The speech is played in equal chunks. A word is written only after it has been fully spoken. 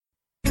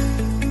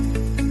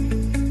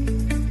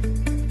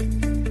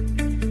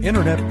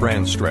Internet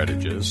brand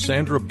strategist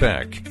Sandra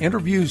Beck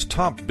interviews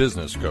top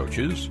business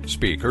coaches,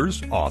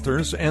 speakers,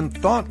 authors, and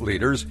thought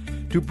leaders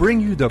to bring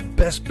you the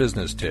best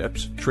business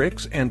tips,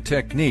 tricks, and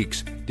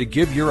techniques to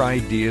give your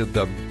idea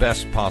the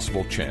best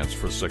possible chance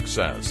for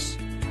success.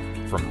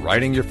 From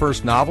writing your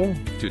first novel,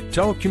 to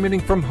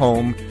telecommuting from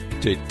home,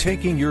 to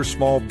taking your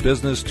small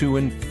business to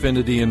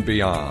infinity and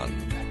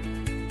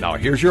beyond. Now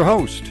here's your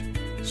host,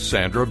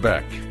 Sandra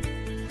Beck.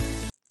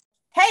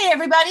 Hey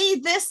everybody,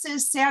 this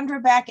is Sandra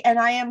Beck, and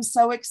I am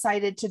so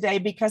excited today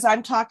because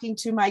I'm talking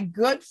to my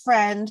good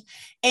friend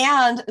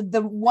and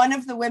one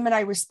of the women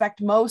I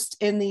respect most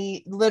in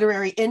the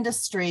literary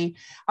industry,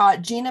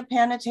 Gina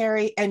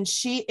Panettiere, and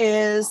she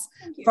is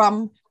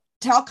from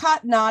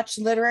Talcott Notch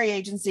Literary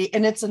Agency,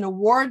 and it's an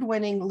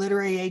award-winning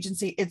literary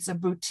agency. It's a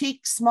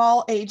boutique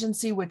small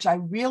agency, which I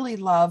really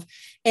love.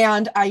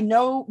 And I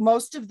know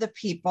most of the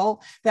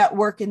people that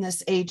work in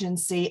this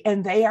agency,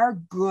 and they are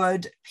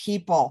good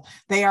people.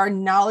 They are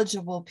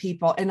knowledgeable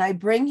people. And I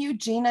bring you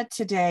Gina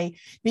today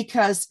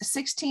because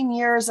 16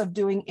 years of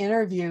doing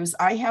interviews,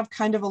 I have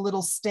kind of a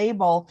little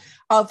stable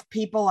of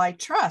people I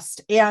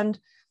trust. And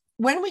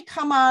when we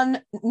come on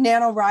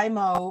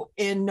NaNoWriMo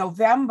in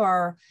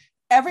November,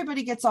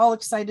 everybody gets all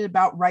excited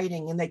about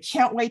writing and they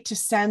can't wait to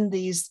send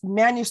these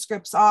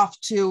manuscripts off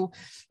to,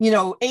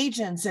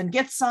 agents and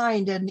get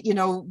signed and,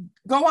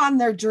 go on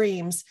their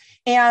dreams.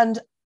 And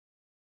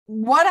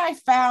what I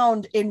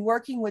found in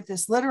working with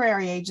this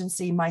literary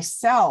agency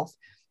myself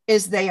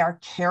is they are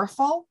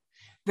careful,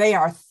 they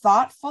are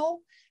thoughtful,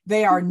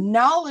 they are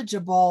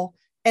knowledgeable,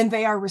 and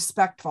they are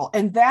respectful.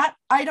 And that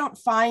I don't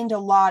find a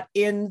lot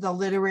in the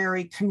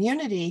literary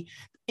community.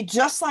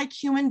 Just like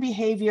human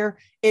behavior,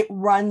 it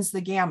runs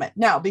the gamut.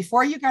 Now,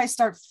 before you guys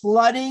start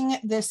flooding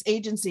this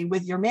agency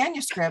with your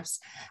manuscripts,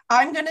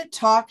 I'm going to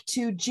talk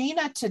to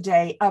Gina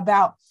today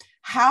about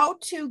how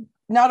to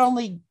not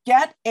only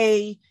get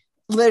a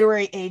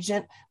literary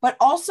agent, but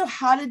also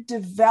how to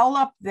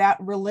develop that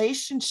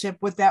relationship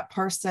with that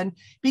person,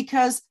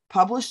 because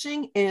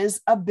publishing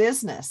is a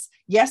business.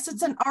 Yes,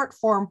 it's an art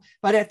form,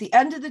 but at the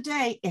end of the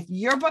day, if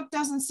your book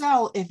doesn't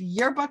sell, if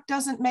your book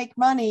doesn't make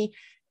money,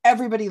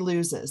 everybody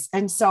loses.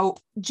 And so,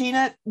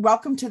 Gina,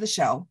 welcome to the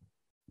show.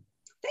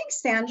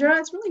 Thanks, Sandra.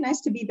 It's really nice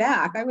to be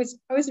back. I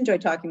always enjoy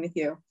talking with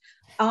you.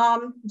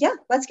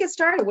 Let's get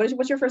started.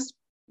 What's your first?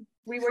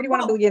 Where do you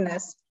want to begin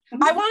this?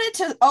 I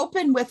wanted to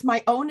open with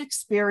my own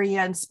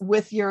experience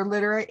with your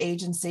literary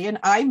agency. And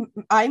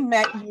I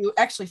met you,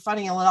 actually,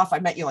 funny enough, I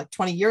met you like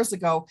 20 years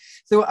ago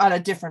on a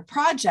different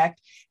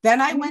project.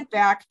 Then I went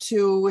back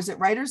to, was it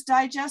Writer's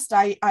Digest?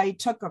 I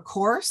took a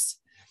course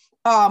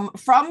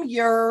from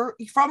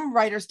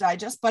Writer's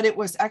Digest, but it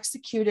was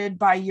executed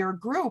by your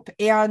group.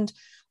 And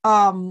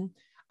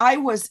I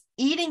was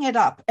eating it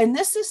up. And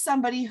this is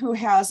somebody who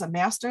has a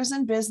master's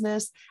in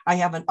business. I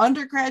have an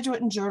undergraduate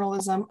in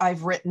journalism.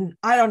 I've written,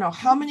 I don't know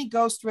how many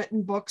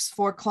ghostwritten books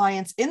for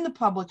clients in the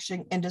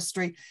publishing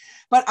industry,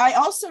 but I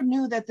also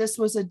knew that this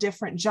was a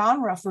different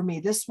genre for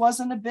me. This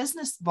wasn't a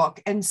business book.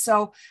 And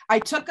so I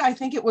took, I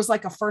think it was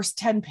like a first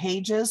 10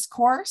 pages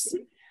course.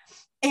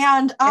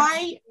 And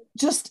I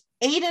just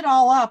ate it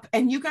all up,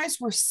 and you guys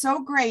were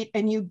so great,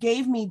 and you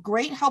gave me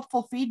great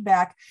helpful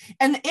feedback.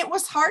 And it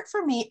was hard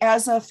for me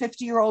as a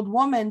 50-year-old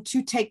woman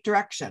to take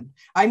direction.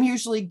 I'm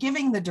usually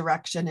giving the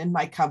direction in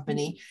my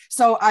company.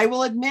 So I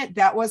will admit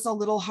that was a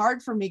little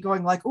hard for me,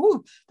 going like,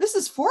 ooh, this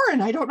is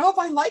foreign. I don't know if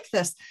I like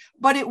this,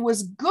 but it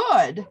was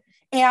good.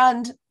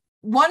 And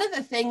one of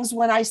the things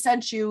when I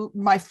sent you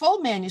my full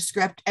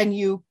manuscript and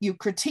you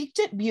critiqued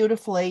it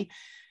beautifully,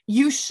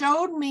 you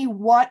showed me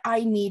what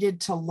I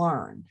needed to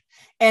learn.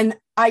 And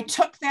I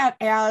took that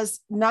as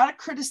not a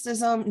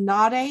criticism,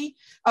 not a,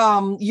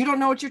 you don't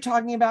know what you're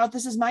talking about.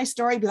 This is my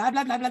story, blah,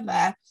 blah, blah, blah,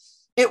 blah.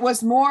 It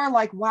was more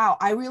like, wow,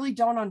 I really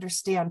don't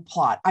understand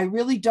plot. I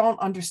really don't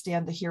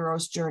understand the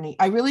hero's journey.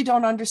 I really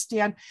don't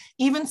understand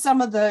even some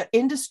of the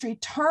industry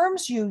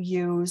terms you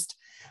used.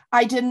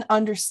 I didn't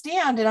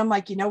understand. And I'm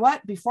like, you know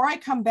what? Before I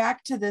come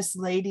back to this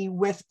lady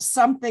with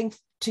something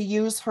to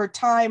use her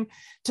time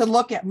to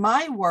look at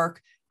my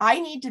work, I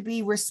need to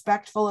be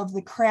respectful of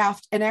the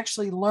craft and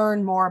actually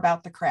learn more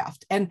about the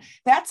craft. And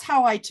that's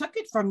how I took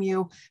it from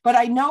you. But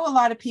I know a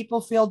lot of people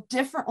feel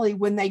differently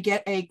when they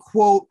get a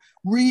quote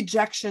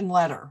rejection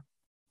letter.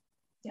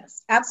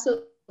 Yes,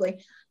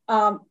 absolutely.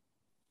 Now,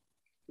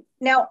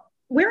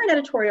 we're an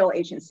editorial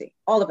agency,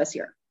 all of us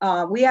here.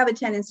 We have a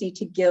tendency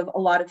to give a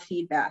lot of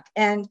feedback,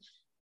 and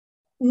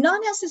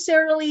not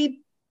necessarily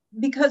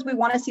because we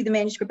want to see the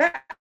manuscript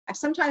back.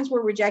 Sometimes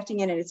we're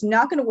rejecting it and it's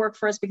not going to work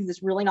for us because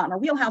it's really not in our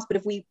wheelhouse. But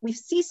if we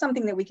see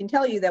something that we can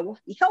tell you that will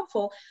be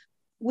helpful,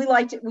 we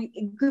like to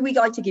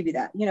give you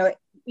that.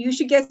 You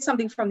should get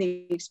something from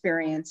the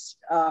experience.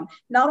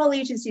 Not all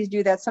agencies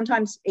do that.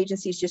 Sometimes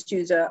agencies just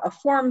use a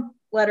form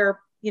letter,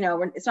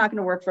 it's not going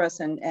to work for us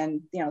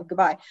and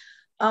goodbye.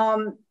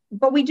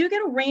 But we do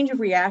get a range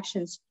of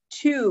reactions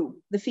to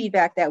the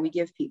feedback that we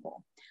give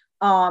people.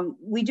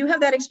 We do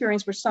have that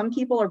experience where some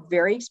people are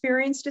very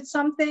experienced at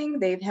something.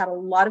 They've had a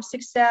lot of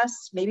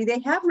success. Maybe they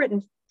have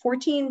written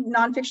 14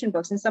 nonfiction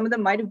books, and some of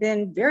them might have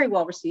been very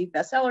well received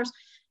bestsellers.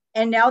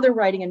 And now they're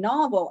writing a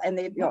novel, and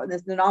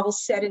the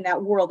novel's set in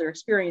that world they're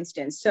experienced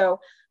in. So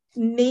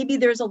maybe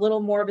there's a little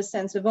more of a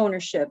sense of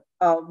ownership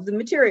of the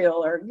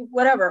material or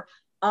whatever.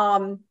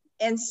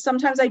 And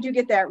sometimes I do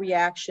get that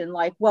reaction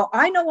like, well,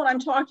 I know what I'm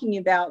talking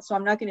about, so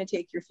I'm not going to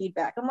take your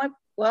feedback. I'm like,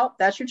 well,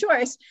 that's your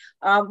choice.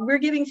 We're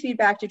giving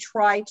feedback to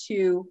try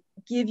to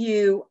give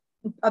you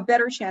a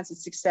better chance of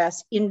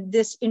success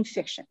in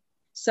fiction.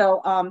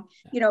 So,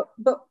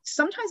 but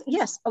sometimes,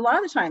 yes, a lot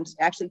of the times,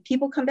 actually,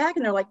 people come back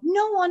and they're like,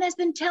 no one has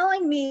been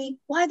telling me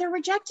why they're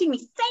rejecting me.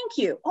 Thank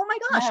you. Oh my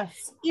gosh.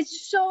 Yes.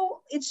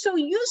 It's so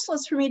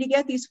useless for me to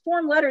get these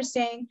form letters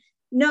saying,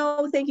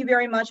 no, thank you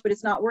very much, but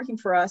it's not working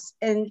for us.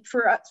 And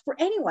for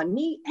anyone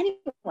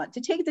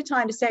to take the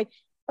time to say,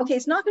 okay,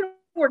 it's not going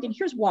to work, and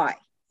here's why.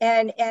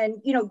 And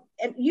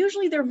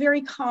usually they're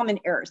very common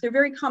errors. They're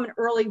very common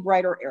early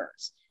writer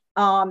errors.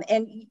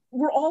 And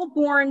we're all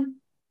born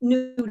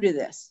new to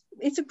this.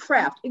 It's a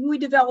craft, and we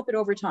develop it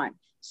over time.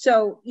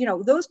 So,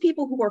 those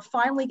people who are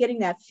finally getting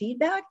that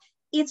feedback,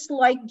 it's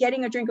like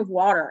getting a drink of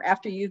water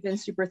after you've been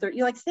super thirsty.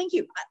 You're like, thank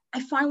you.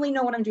 I finally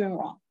know what I'm doing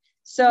wrong.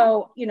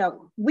 So,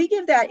 we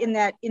give that in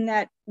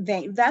that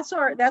vein. That's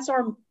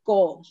our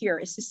goal here,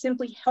 is to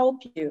simply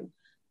help you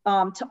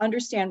to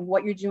understand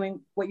what you're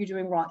doing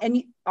wrong.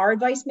 And our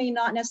advice may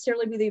not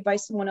necessarily be the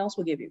advice someone else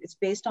will give you. It's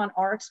based on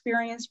our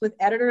experience with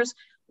editors,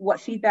 what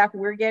feedback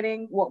we're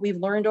getting, what we've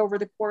learned over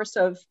the course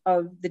of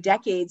the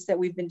decades that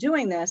we've been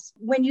doing this.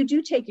 When you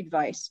do take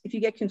advice, if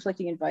you get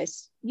conflicting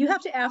advice, you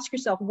have to ask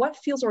yourself, what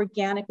feels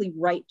organically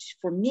right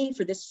for me,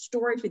 for this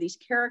story, for these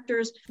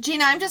characters?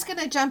 Gina, I'm just going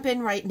to jump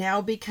in right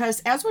now,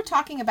 because as we're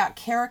talking about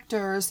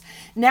characters,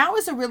 now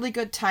is a really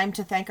good time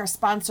to thank our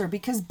sponsor,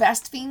 because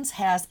Best Fiends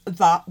has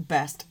the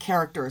best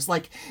characters.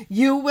 Like,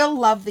 you will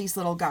love these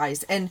little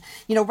guys. And,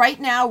 right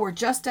now we're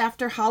just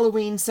after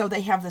Halloween, so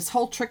they have this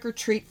whole trick or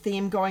treat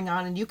theme going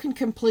on, and you can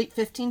complete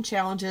 15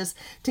 challenges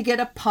to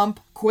get a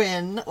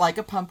pumpkin, like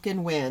a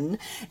pumpkin win.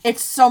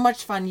 It's so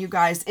much fun, you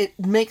guys. It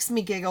makes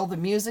me giggle. The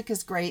music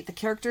is great. The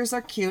characters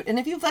are cute. And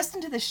if you've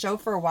listened to this show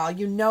for a while,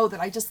 you know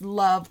that I just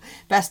love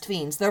Best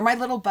Fiends. They're my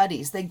little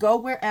buddies. They go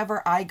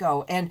wherever I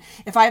go. And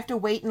if I have to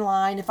wait in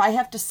line, if I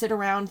have to sit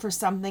around for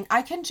something,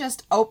 I can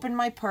just open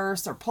my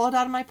purse or pull it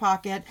out of my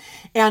pocket,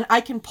 and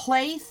I can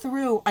play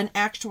through an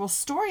actual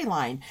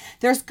storyline.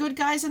 There's good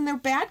guys and they're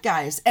bad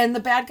guys, and the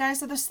bad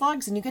guys are the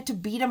slugs, and you get to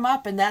beat them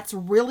up, and that's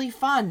really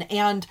fun.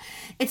 And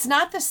it's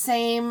not the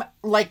same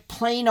like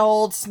plain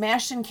old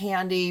smash and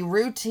candy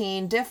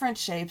routine, different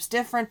shapes,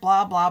 different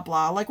blah blah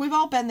blah. Like, we've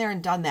all been there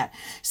and done that.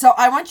 So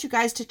I want you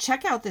guys to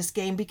check out this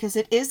game, because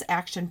it is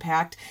action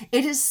packed.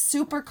 It is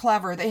super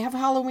clever. They have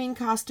Halloween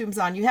costumes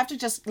on. You have to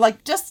just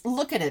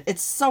look at it.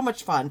 It's so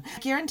much fun. I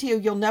guarantee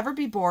you'll never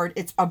be bored.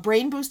 It's a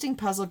brain boosting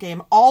puzzle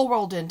game all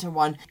rolled into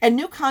one, and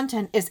new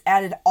content is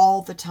added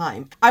all the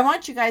time. I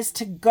want you guys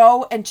to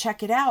go and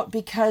check it out,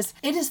 because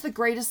it is the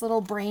greatest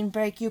little brain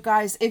break, you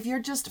guys. If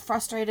you're just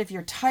frustrated, if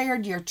you're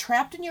tired, you're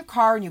trapped in your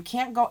car and you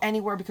can't go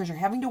anywhere because you're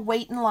having to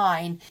wait in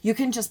line, you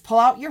can just pull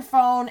out your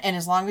phone, and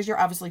as long as you're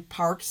obviously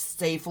parked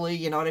safely,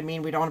 you know what I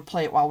mean? We don't want to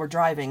play it while we're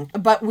driving,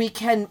 but we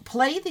can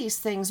play these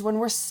things when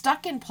we're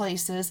stuck in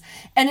places,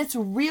 and it's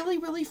really,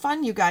 really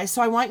fun, you guys.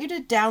 So I want you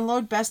to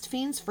download Best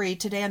Fiends free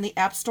today on the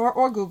App Store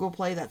or Google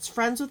Play. That's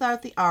Friends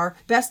without the R,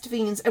 Best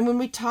Fiends. And when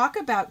we talk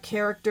about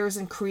characters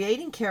and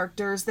creating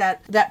characters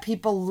that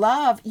people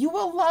love, you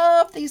will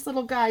love these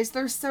little guys.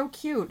 They're so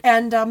cute.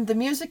 And the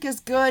music is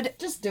good.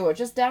 Just do it.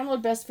 Just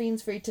download Best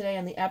Fiends free today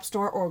on the App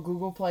Store or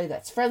Google Play.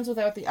 That's Friends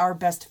without the R,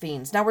 Best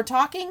Fiends. Now we're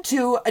talking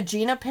to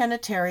Gina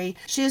Panettiere.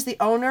 She is the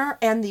owner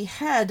and the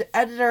head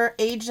editor,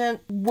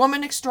 agent,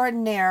 woman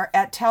extraordinaire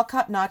at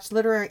Talcott Notch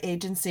Literary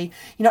Agency.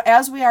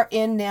 As we are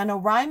in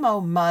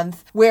NaNoWriMo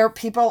month, where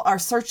people are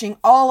searching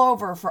all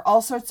over for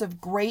all sorts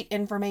of great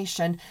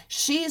information,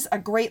 she's a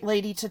great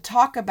lady to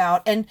talk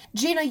about. And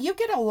Gina, you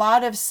get a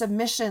lot of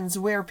submissions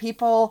where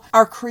people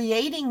are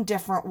creating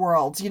different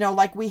worlds,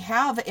 like we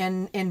have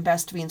in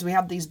Best Fiends. We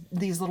have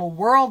these little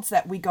worlds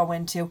that we go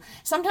into.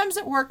 Sometimes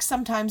it works,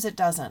 sometimes it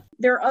doesn't.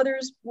 There are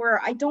others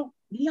where I don't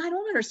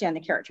understand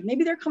the character.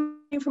 Maybe they're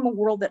coming from a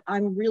world that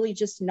I'm really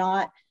just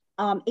not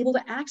able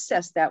to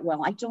access that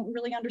well. I don't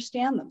really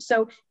understand them.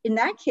 So in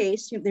that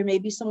case, there may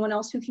be someone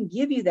else who can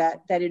give you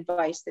that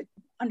advice that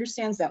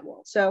understands that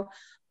world. So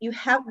you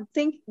have to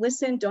think,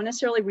 listen, don't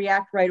necessarily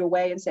react right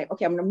away and say,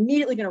 okay, I'm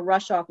immediately going to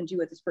rush off and do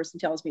what this person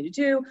tells me to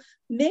do.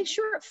 Make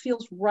sure it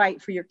feels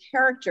right for your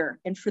character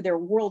and for their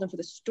world and for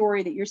the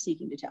story that you're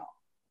seeking to tell.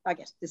 I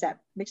guess, does that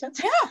make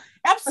sense? Yeah,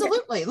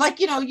 absolutely. Okay.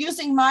 Like,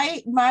 using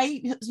my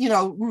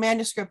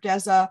manuscript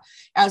as a,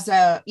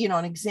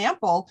 an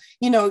example,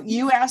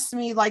 you asked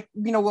me like,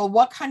 well,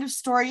 what kind of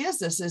story is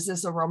this? Is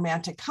this a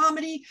romantic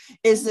comedy?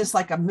 Is this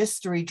like a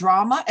mystery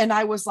drama? And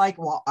I was like,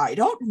 well, I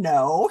don't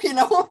know,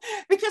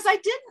 because I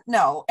didn't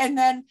know. And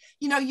then,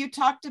 you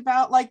talked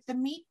about like the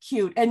meet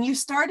cute, and you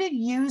started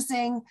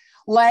using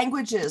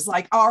languages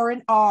like R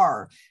and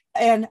R.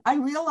 And I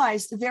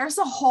realized there's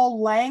a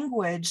whole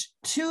language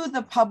to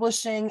the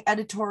publishing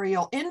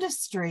editorial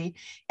industry.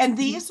 And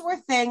these were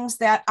things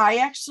that I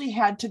actually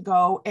had to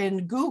go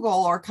and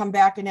Google or come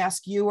back and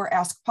ask you or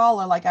ask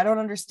Paula, like, I don't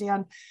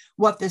understand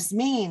what this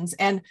means.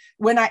 And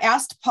when I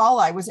asked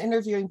Paula, I was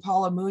interviewing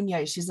Paula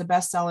Mounier. She's a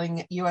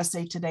best-selling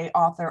USA Today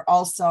author,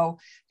 also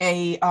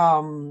a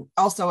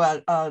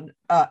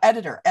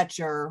editor at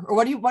your, or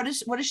what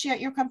is she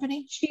at your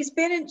company? She's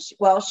been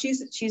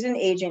she's an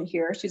agent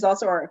here. She's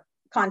also our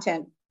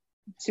content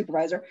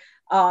supervisor.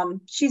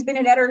 She's been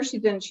an editor.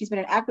 She's been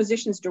an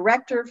acquisitions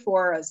director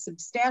for a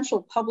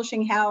substantial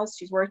publishing house.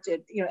 She's worked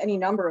at any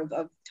number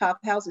of top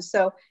houses.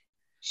 So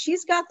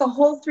she's got the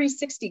whole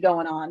 360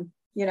 going on.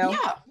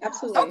 Yeah,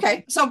 absolutely.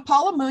 Okay. So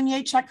Paula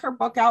Mounier, check her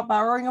book out,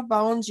 Borrowing of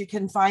Bones. You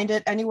can find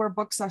it anywhere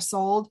books are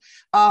sold.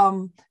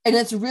 And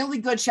it's really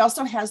good. She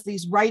also has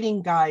these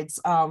writing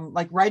guides,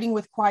 like Writing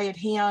with Quiet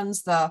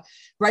Hands, the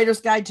Writer's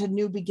Guide to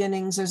New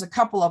Beginnings. There's a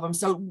couple of them.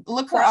 So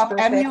look her up,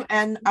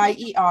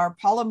 Munier,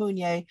 Paula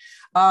Mounier.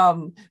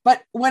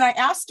 But when I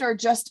asked her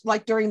just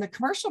like during the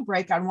commercial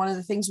break on one of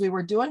the things we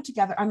were doing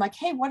together, I'm like,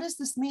 hey, what does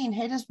this mean?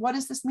 Hey, what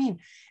does this mean?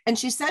 And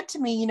she said to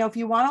me, if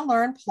you want to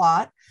learn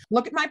plot,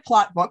 look at my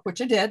plot book,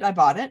 which I did, I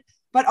bought it.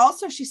 But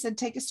also she said,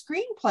 take a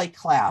screenplay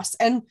class.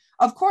 And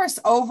of course,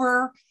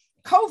 over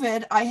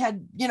COVID, I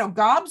had,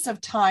 gobs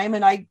of time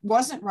and I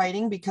wasn't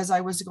writing because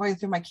I was going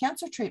through my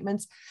cancer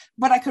treatments,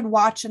 but I could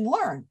watch and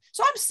learn.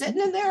 So I'm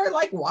sitting in there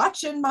like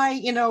watching my,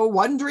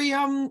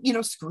 Wondrium,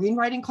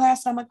 screenwriting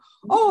class. I'm like,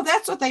 oh,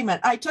 that's what they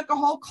meant. I took a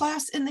whole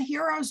class in the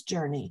hero's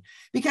journey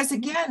because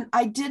again,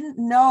 I didn't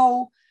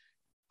know.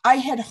 I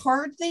had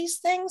heard these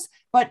things,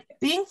 but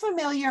being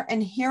familiar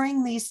and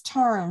hearing these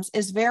terms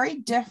is very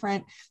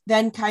different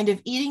than kind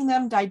of eating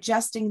them,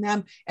 digesting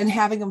them, and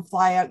having them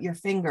fly out your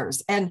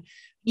fingers. And,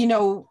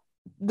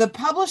 the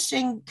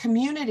publishing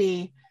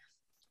community,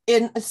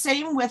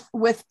 same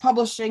with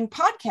publishing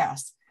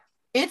podcasts,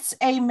 it's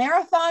a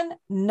marathon,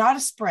 not a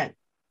sprint.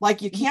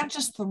 Like you can't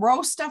just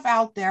throw stuff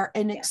out there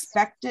and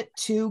expect it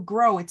to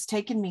grow. It's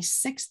taken me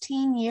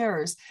 16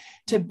 years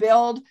to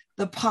build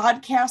the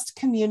podcast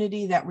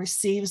community that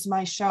receives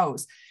my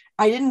shows.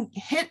 I didn't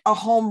hit a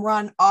home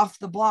run off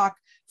the block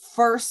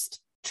first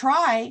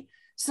try.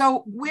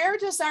 So where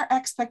does our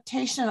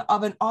expectation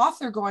of an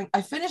author going,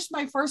 I finished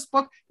my first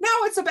book, now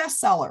it's a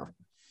bestseller?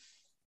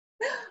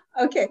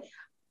 Okay.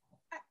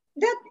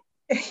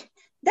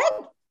 That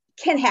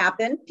can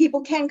happen.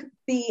 People can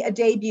be a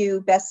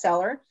debut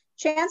bestseller.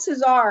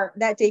 Chances are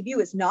that debut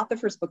is not the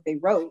first book they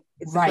wrote.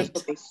 It's the first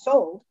book they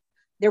sold.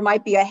 There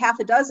might be a half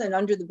a dozen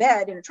under the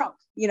bed in a trunk,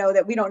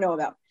 that we don't know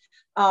about.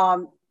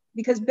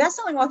 Because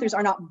best-selling authors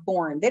are not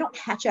born. They don't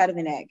hatch out of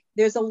an egg.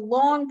 There's a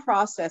long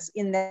process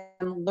in them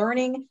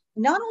learning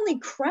not only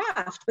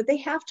craft, but they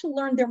have to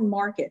learn their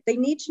market. They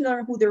need to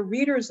know who their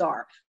readers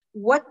are.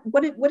 What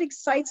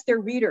excites their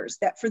readers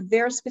that for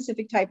their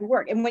specific type of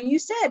work. And when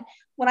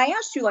I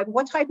asked you, like,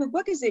 what type of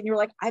book is it? And you're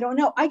like, I don't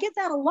know. I get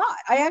that a lot.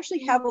 I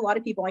actually have a lot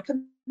of people. I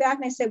come back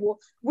and I say, well,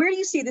 where do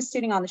you see this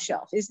sitting on the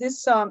shelf? Is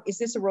this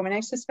a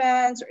romantic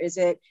suspense, or is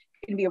it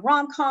going to be a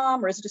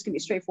rom-com, or is it just going to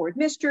be a straightforward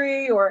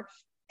mystery?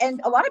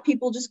 And a lot of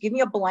people just give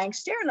me a blank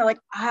stare and they're like,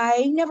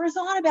 I never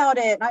thought about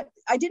it. And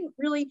I didn't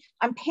really,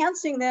 I'm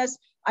pantsing this.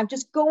 I'm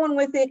just going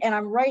with it. And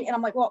I'm right. And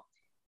I'm like, well,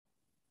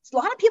 a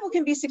lot of people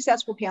can be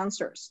successful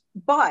pantsers,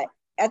 but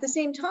at the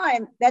same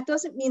time, that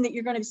doesn't mean that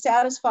you're going to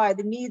satisfy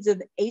the needs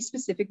of a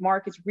specific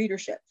market's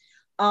readership.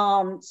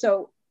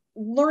 So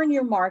learn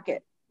your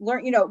market,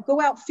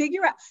 go out,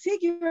 figure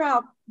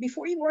out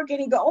before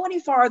you go any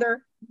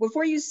farther,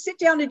 before you sit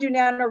down to do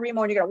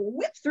NaNoWriMo and you're going to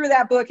whip through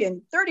that book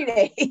in 30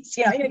 days,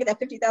 you're going to get that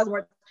 50,000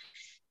 words.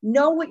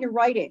 Know what you're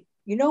writing.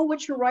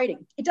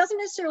 It doesn't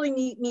necessarily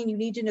mean you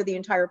need to know the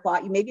entire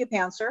plot. You may be a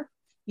pantser.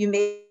 You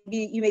may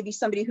be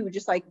somebody who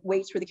just like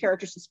waits for the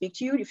characters to speak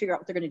to you to figure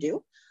out what they're going to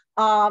do.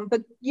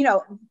 But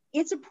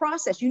it's a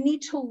process. You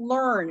need to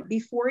learn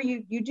before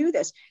you do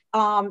this.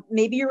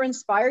 Maybe you're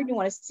inspired. You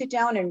want to sit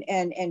down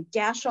and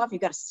dash off.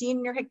 You've got a scene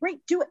in your head.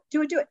 Great, do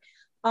it.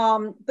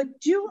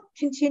 But do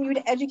continue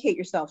to educate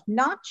yourself.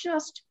 Not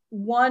just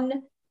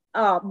one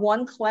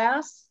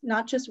class,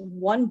 not just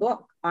one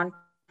book on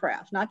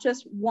craft, not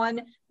just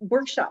one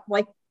workshop.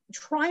 Like,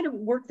 try to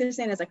work this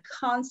in as a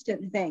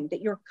constant thing, that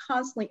you're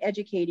constantly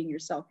educating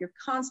yourself. You're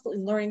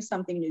constantly learning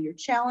something new. You're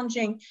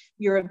challenging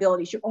your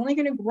abilities. You're only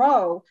going to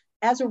grow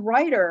as a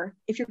writer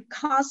if you're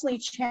constantly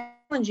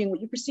challenging what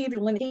you perceive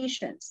your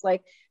limitations.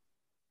 Like,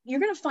 you're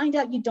going to find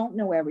out you don't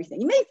know everything.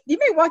 You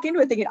may walk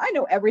into it thinking, I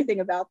know everything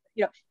about,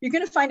 you're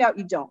going to find out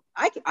you don't.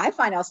 I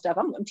find out stuff.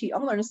 I'm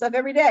learning stuff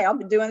every day. I've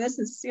been doing this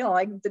since,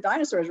 like the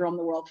dinosaurs roamed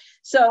the world.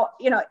 So,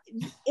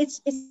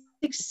 it's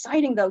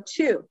exciting though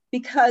too,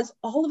 because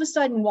all of a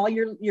sudden while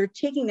you're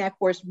taking that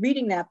course,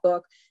 reading that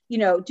book,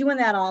 doing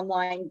that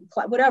online,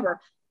 whatever,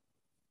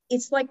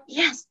 it's like,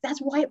 yes, that's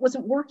why it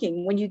wasn't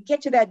working. When you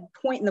get to that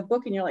point in the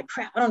book and you're like,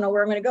 crap, I don't know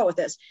where I'm going to go with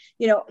this.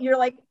 You're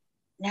like,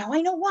 now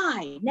I know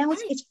why. Now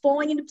it's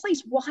falling into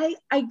place. Why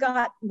I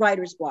got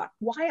writer's block,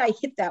 why I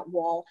hit that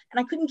wall and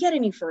I couldn't get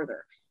any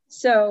further.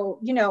 So,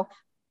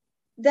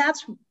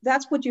 that's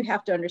what you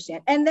have to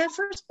understand. And that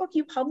first book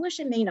you publish,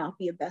 it may not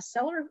be a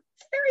bestseller.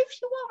 Very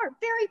few are,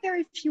 very,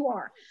 very few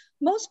are.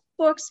 Most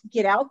books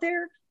get out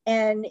there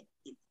and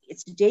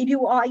it's a debut,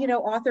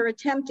 author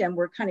attempt, and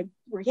we're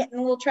getting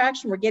a little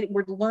traction.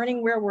 We're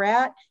learning where we're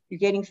at. You're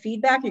getting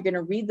feedback. You're going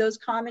to read those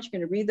comments. You're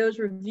going to read those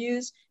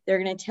reviews.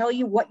 They're going to tell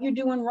you what you're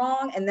doing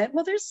wrong. And then,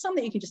 well, there's some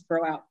that you can just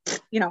throw out,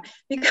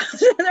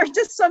 because there's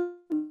just some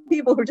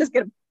people who are just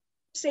going to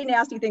say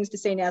nasty things to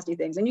say nasty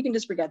things, and you can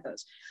just forget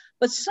those.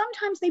 But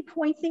sometimes they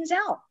point things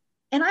out.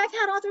 And I've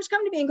had authors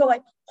come to me and go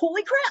like,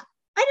 holy crap,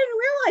 I didn't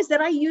realize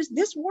that I used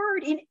this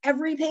word in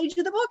every page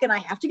of the book and I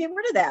have to get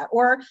rid of that.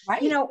 Or,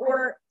 right.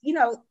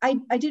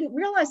 I didn't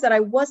realize that I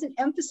wasn't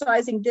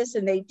emphasizing this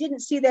and they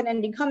didn't see that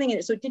ending coming in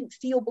it. So it didn't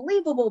feel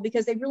believable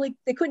because they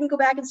couldn't go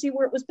back and see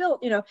where it was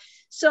built,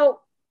 So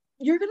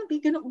you're going to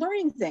be good at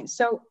learning things.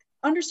 So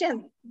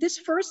understand this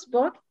first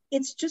book,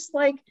 it's just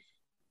like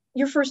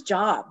your first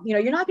job.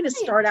 You're not going to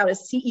start out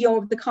as CEO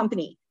of the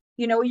company.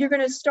 You're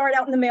going to start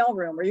out in the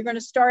mailroom, or you're going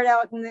to start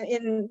out in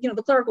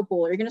the clerical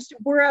pool, or you're going to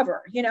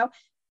wherever,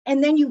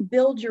 and then you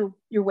build your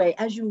way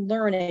as you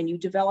learn and you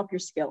develop your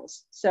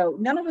skills. So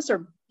none of us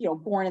are,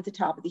 born at the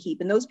top of the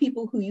heap. And those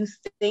people who you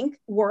think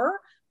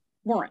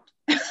weren't.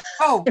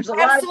 Oh,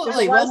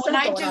 absolutely. Well, when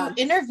I do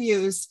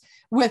interviews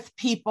with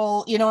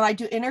people, and I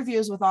do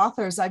interviews with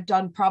authors, I've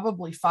done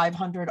probably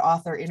 500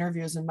 author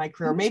interviews in my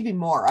career, maybe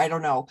more. I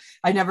don't know.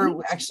 I never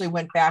actually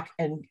went back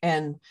and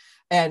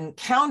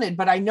counted,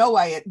 but I know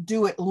I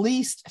do at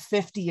least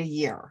 50 a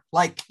year,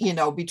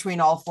 between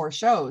all 4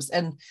 shows.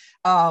 And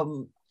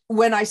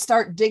when I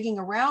start digging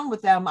around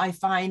with them, I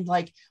find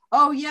like,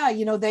 oh yeah,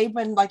 they've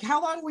been like, how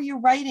long were you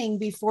writing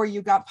before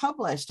you got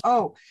published?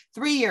 Oh,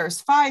 3 years,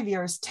 5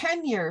 years,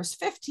 10 years,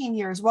 15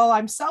 years. Well,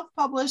 I'm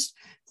self-published,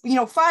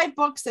 5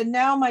 books. And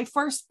now my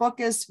first book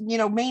is,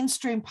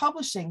 mainstream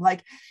publishing.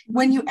 Like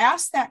when you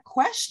ask that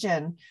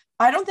question,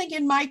 I don't think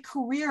in my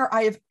career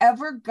I have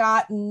ever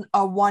gotten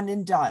a one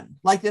and done.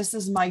 Like this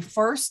is my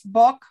first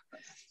book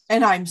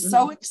and I'm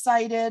so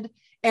excited.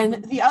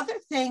 And the other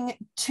thing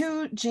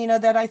too, Gina,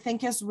 that I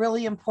think is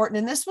really important,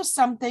 and this was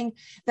something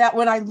that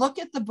when I look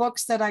at the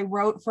books that I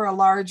wrote for a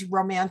large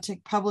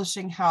romantic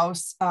publishing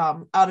house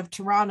out of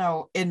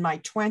Toronto in my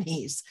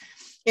 20s,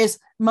 is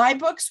my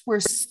books were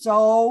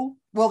so,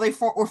 well, they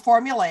were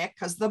formulaic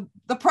because the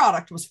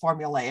product was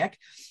formulaic,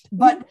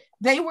 but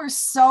they were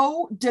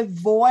so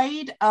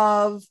devoid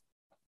of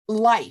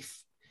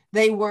life.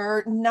 They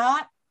were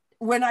not,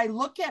 when I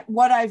look at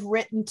what I've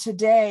written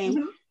today,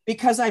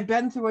 because I've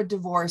been through a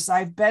divorce,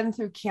 I've been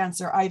through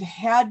cancer, I've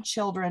had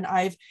children,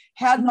 I've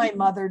had my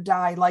mother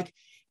die. Like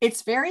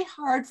it's very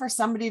hard for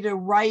somebody to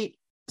write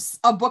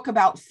a book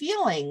about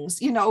feelings,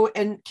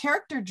 and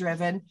character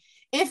driven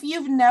if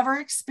you've never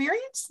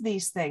experienced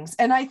these things.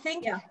 And I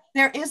think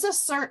there is a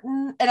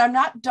certain, and I'm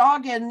not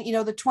dogging,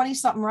 the 20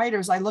 something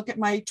writers. I look at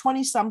my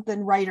 20 something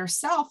writer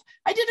self.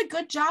 I did a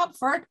good job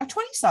for a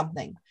 20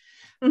 something.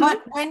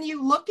 But when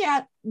you look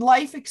at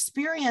life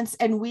experience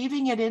and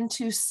weaving it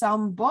into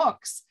some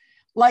books,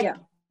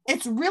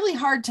 it's really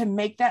hard to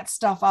make that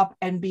stuff up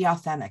and be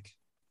authentic.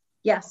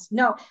 Yes,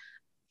 no,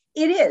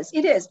 it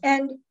is.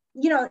 And,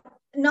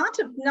 not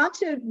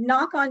to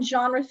knock on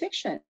genre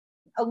fiction.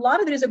 A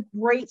lot of it is a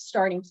great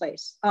starting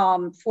place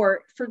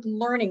for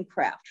learning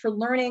craft, for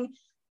learning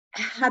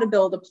how to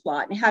build a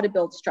plot and how to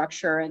build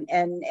structure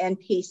and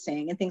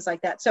pacing and things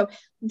like that. So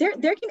there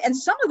can, and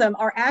some of them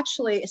are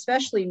actually,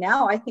 especially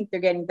now, I think they're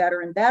getting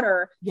better and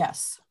better.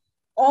 Yes.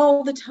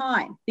 All the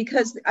time,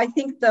 because I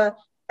think the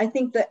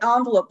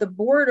envelope, the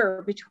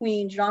border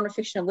between genre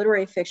fiction and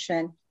literary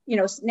fiction,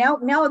 now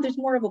there's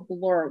more of a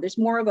blur, there's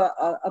more of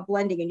a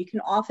blending, and you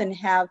can often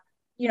have,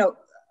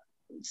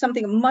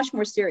 something much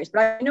more serious.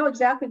 But I know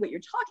exactly what you're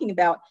talking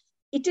about.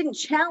 It didn't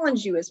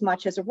challenge you as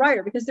much as a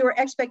writer because there were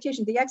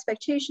expectations. The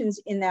expectations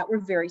in that were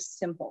very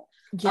simple.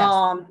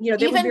 Yes.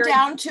 Even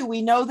down to,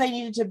 we know they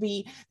need to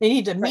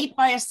meet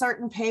by a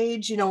certain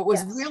page. It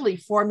was really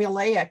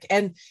formulaic,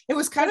 and it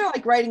was kind of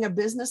like writing a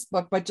business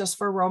book, but just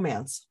for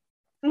romance.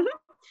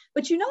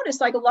 But you notice,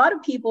 like, a lot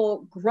of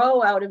people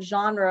grow out of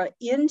genre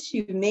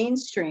into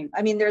mainstream.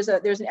 I mean, there's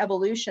an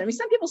evolution. I mean,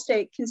 some people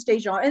can stay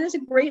genre, and it's a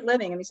great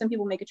living. I mean, some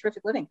people make a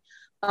terrific living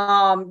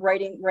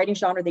writing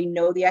genre. They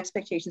know the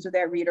expectations of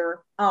their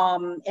reader,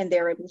 and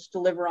they're able to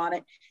deliver on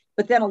it.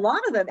 But then a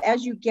lot of them,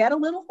 as you get a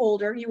little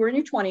older, you were in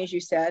your 20s, you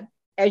said,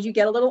 as you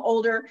get a little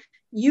older,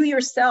 you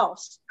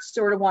yourself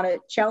sort of want to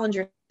challenge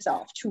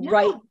yourself to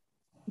write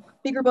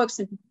bigger books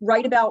and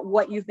write about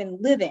what you've been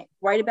living,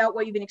 write about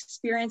what you've been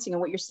experiencing and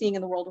what you're seeing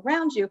in the world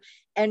around you.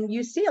 And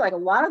you see, like, a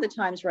lot of the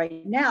times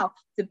right now,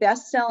 the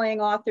best-selling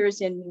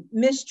authors in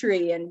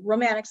mystery and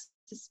romantic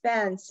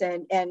suspense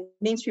and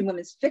mainstream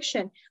women's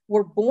fiction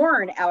were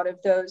born out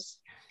of those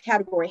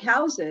category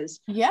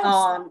houses,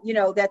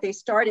 that they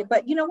started.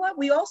 But you know what?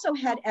 We also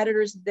had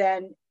editors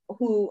then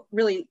who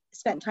really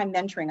spent time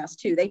mentoring us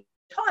too. They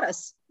taught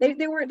us.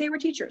 They were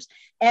teachers.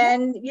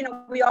 And, you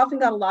know, we often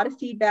got a lot of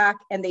feedback,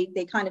 and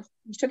they kind of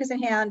took us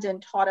in hand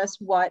and taught us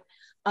what,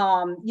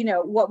 you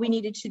know, what we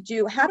needed to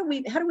do. How do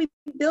we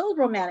build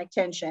romantic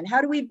tension?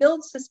 How do we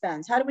build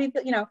suspense? How do we,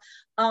 you know,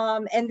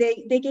 and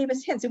they gave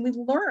us hints, and we've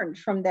learned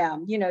from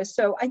them, you know.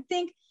 So I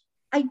think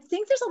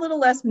there's a little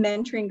less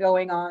mentoring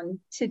going on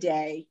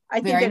today.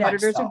 I think that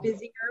editors are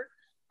busier.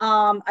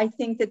 I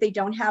think that they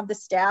don't have the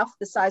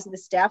size of the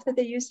staff that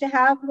they used to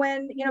have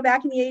when, you know,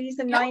 back in the 80s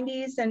and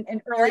 90s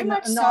and early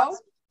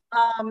noughts.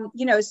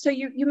 You know, so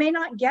you may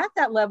not get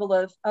that level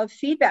of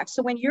feedback.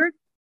 So when you're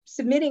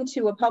submitting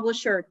to a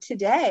publisher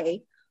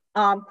today,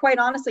 quite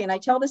honestly, and I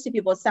tell this to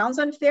people, it sounds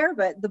unfair,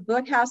 but the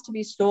book has to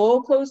be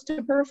so close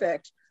to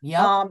perfect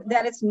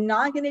that it's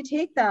not going to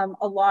take them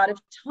a lot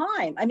of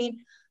time. I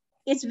mean,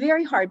 it's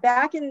very hard.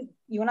 Back in,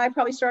 you and I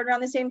probably started around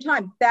the same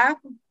time, back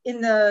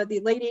in the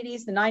late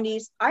 80s, the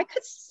 90s, I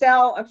could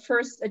sell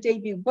a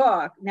debut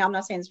book. Now, I'm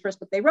not saying it's the first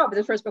book they wrote, but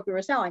the first book we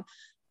were selling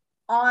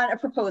on a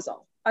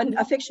proposal,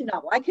 a fiction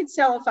novel. I could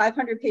sell a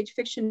 500-page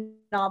fiction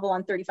novel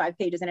on 35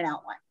 pages in an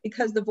outline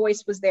because the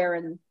voice was there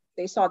and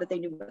they saw that they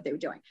knew what they were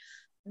doing.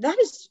 That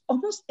is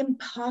almost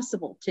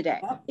impossible today.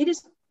 It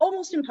is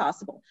almost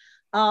impossible.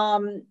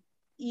 I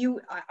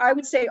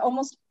would say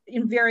almost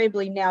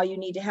invariably now you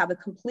need to have a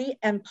complete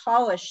and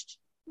polished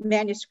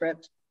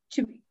manuscript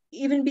to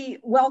even be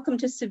welcome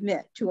to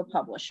submit to a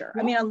publisher.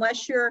 I mean,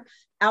 unless you're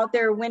out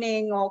there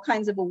winning all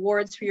kinds of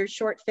awards for your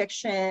short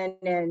fiction,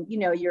 and you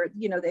know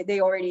they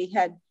already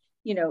had,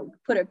 you know,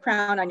 put a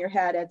crown on your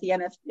head at the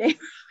NFA.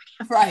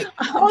 Right.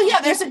 Oh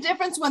yeah, there's a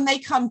difference when they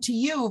come to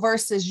you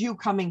versus you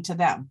coming to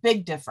them.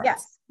 Big difference.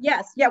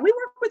 Yes. Yeah, we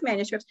work with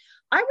manuscripts.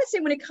 I would say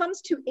when it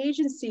comes to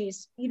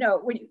agencies, you know,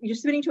 when you're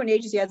submitting to an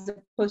agency as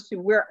opposed to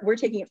we're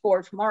taking it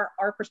forward from our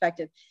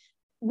perspective,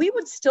 we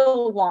would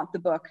still want the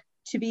book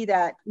to be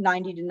that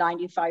 90 to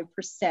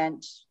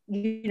 95%,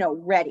 you know,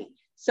 ready.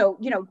 So,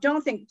 you know,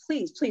 don't think,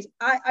 please,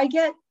 I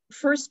get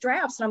first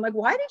drafts and I'm like,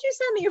 why did you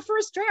send me your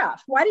first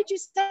draft? Why did you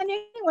send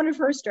anyone a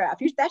first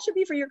draft? That should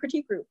be for your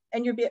critique group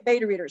and your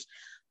beta readers.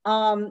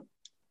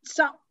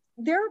 So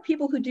there are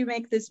people who do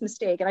make this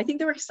mistake, and I think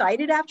they're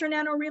excited after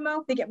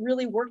NaNoWriMo. They get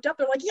really worked up.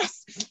 They're like,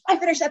 yes, I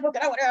finished that book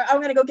and I'm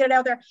going to go get it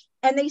out there.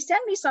 And they send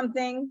me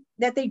something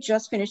that they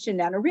just finished in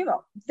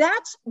NaNoWriMo.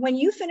 That's when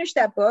you finish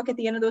that book at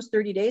the end of those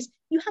 30 days,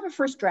 you have a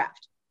first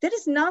draft. That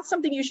is not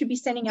something you should be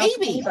sending out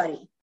to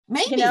anybody.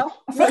 Maybe, you know,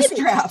 a first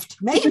draft.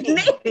 Maybe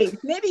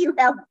you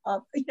have,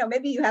 you know,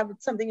 maybe you have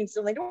something you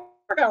still need to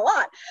work on a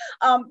lot.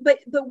 But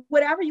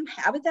whatever you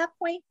have at that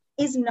point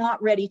is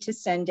not ready to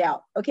send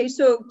out. Okay,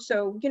 so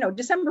you know,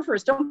 December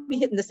 1st, don't be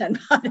hitting the send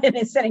button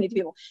and sending it to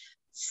people.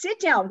 Sit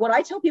down. What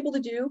I tell people to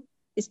do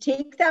is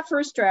take that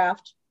first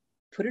draft,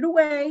 put it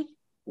away,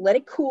 let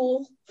it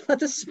cool, let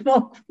the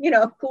smoke, you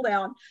know, cool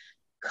down.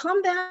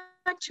 Come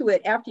back to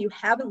it after you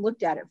haven't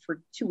looked at it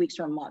for 2 weeks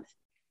or a month,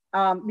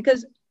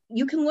 because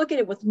you can look at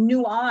it with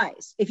new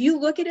eyes. If you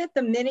look at it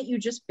the minute you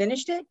just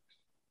finished it,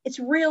 it's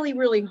really,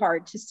 really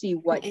hard to see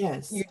what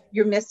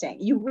you're missing.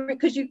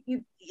 Because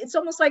it's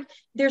almost like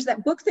there's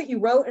that book that you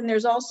wrote, and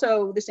there's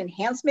also this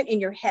enhancement in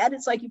your head.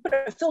 It's like you put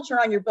a filter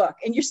on your book,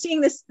 and you're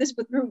seeing this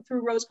through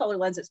rose-colored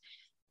lenses.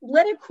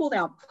 Let it cool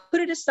down.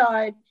 Put it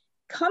aside.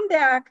 Come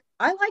back.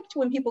 I liked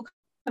when people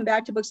come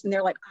back to books and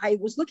they're like, I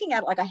was looking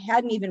at it like I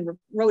hadn't even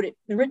written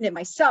it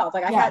myself.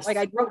 Like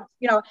I wrote,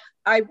 you know,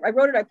 I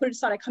wrote it. I put it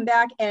aside. I come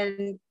back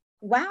and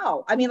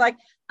wow. I mean, like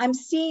I'm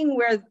seeing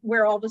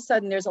where all of a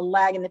sudden there's a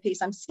lag in the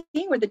piece. I'm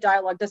seeing where the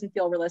dialogue doesn't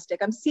feel realistic.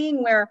 I'm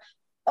seeing where,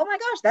 oh my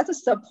gosh, that's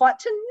a subplot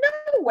to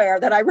nowhere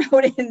that I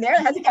wrote in there.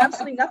 It has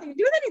absolutely nothing to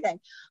do with anything.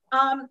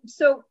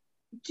 So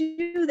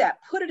do that.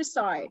 Put it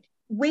aside.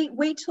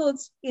 Wait till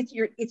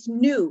it's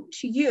new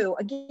to you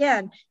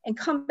again, and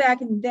come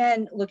back and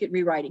then look at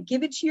rewriting.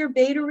 Give it to your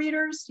beta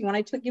readers. You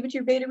want to give it to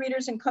your beta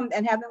readers and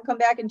have them come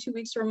back in 2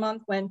 weeks or a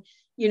month when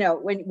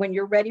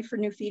you're ready for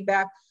new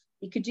feedback.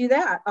 You could do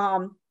that.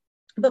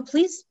 But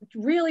please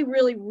really,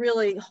 really,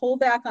 really hold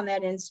back on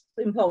that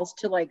impulse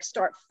to like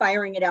start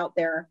firing it out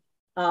there.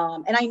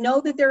 And I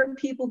know that there are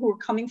people who are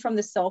coming from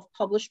the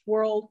self-published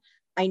world.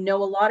 I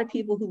know a lot of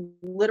people who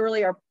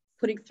literally are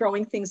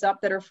throwing things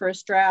up that are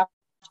first draft,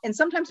 and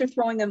sometimes they're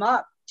throwing them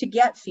up to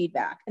get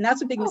feedback. And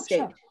that's a big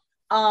mistake.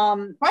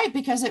 Sure. Right,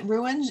 because it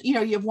ruins, you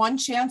have one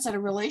chance at a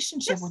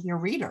relationship with your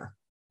reader.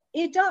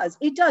 It does.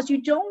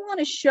 You don't want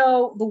to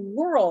show the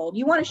world.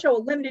 You want to show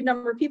a limited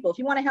number of people. If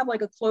you want to have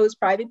like a closed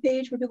private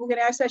page where people can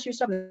access your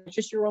stuff, and it's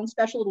just your own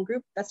special little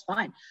group, that's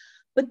fine.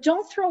 But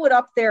don't throw it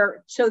up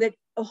there so that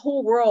a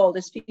whole world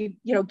is,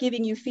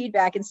 giving you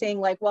feedback and saying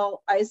like,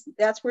 well,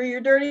 that's where your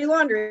dirty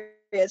laundry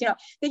is.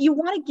 That you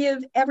want to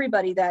give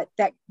everybody that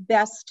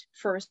best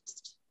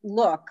first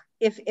look.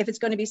 If it's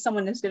going to be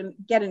someone who's going to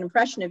get an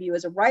impression of you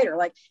as a writer,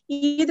 like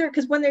either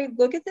because when they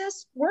look at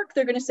this work,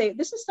 they're going to say,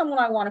 this is someone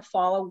I want to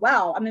follow.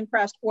 Wow, I'm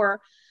impressed. Or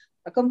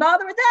I couldn't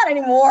bother with that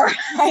anymore.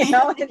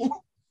 Either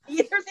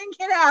thing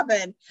can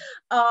happen.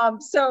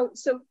 So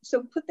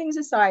put things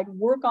aside,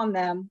 work on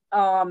them,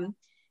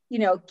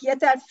 get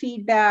that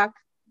feedback,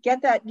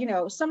 get that, you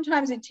know,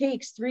 sometimes it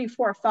takes 3,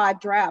 4, 5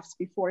 drafts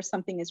before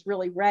something is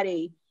really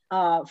ready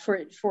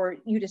for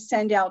you to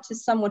send out to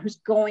someone who's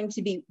going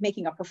to be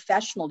making a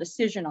professional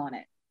decision on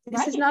it.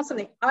 This is not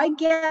something, I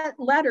get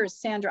letters,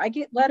 Sandra, I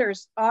get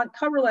letters on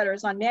cover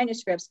letters on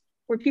manuscripts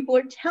where people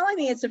are telling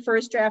me it's a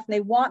first draft and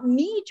they want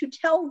me to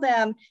tell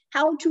them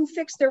how to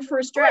fix their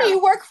first draft. What, do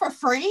you work for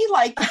free?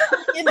 Like,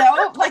 you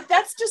know, like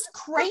that's just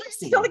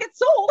crazy. Until it gets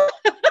sold.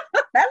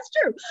 That's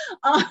true.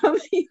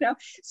 You know,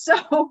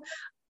 so,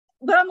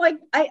 but I'm like,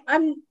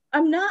 I'm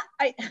not,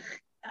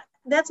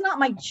 that's not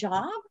my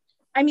job.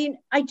 I mean,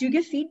 I do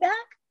get feedback,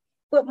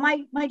 but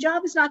my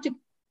job is not to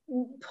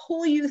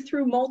pull you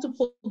through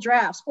multiple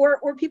drafts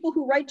or people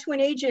who write to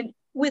an agent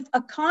with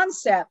a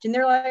concept and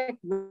they're like,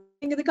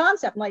 think of the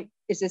concept. I'm like,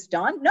 is this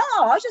done? No,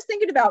 I was just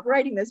thinking about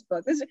writing this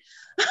book.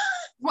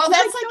 Well,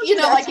 that's like, you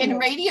know, like in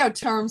radio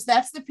terms,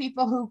 that's the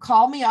people who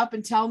call me up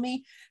and tell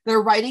me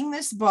they're writing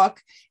this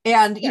book.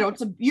 And, you know,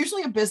 it's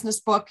usually a business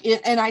book.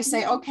 And I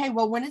say, okay,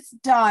 well, when it's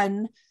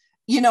done,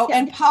 you know,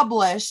 and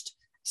published,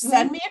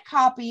 send me a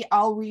copy.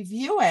 I'll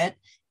review it.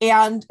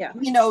 And,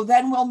 you know,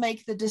 then we'll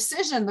make the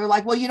decision. They're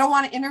like, well, you don't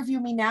want to interview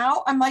me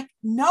now? I'm like,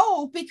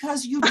 no,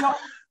 because you don't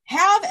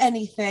have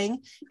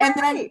anything. And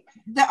then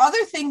the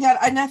other thing that,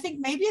 and I think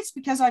maybe it's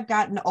because I've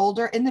gotten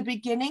older. In the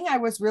beginning, I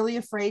was really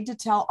afraid to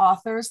tell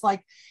authors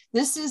like,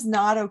 this is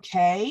not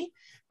okay.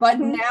 But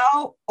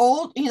now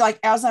like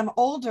as I'm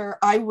older,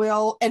 I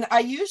will, and I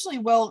usually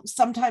will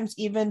sometimes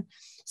even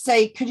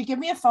say, could you give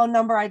me a phone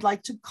number? I'd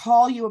like to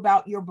call you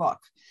about your book.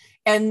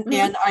 And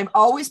I'm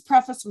always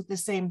prefaced with the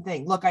same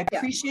thing. Look, I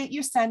appreciate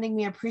you sending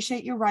me, I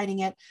appreciate you writing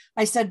it.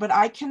 I said, but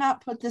I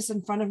cannot put this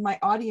in front of my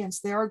audience.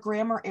 There are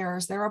grammar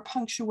errors. There are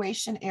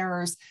punctuation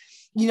errors,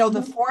 you know,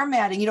 the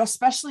formatting, you know,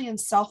 especially in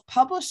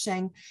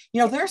self-publishing,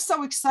 you know, they're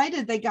so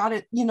excited they got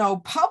it, you know,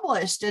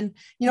 published and,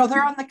 you know,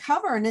 they're on the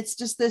cover and it's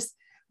just this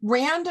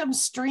random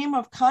stream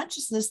of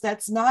consciousness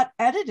that's not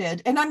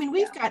edited. And I mean,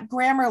 we've got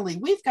Grammarly,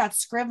 we've got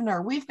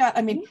Scrivener, we've got,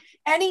 I mean,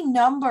 any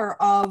number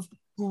of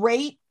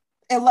great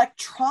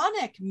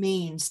electronic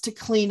means to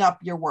clean up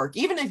your work,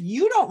 even if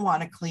you don't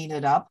want to clean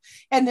it up.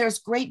 And there's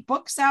great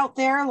books out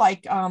there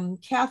like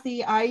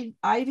Kathy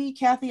Ivey,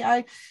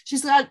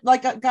 she's got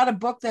a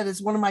book that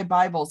is one of my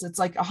Bibles. It's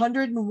like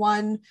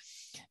 101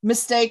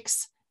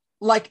 mistakes,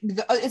 like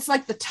it's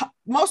like the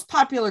most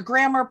popular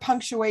grammar,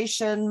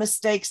 punctuation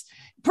mistakes,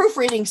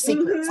 proofreading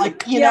secrets,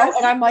 like, you know,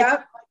 and I'm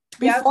like,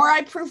 before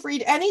I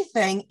proofread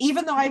anything,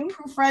 even though I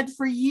proofread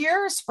for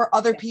years for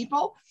other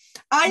people,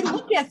 I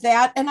look at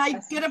that and I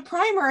get a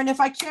primer. And if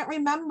I can't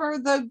remember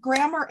the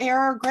grammar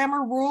error,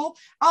 grammar rule,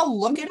 I'll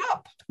look it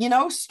up, you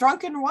know,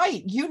 Strunk and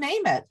White, you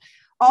name it.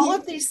 All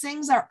of these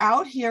things are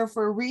out here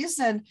for a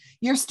reason.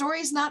 Your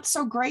story's not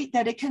so great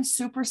that it can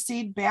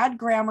supersede bad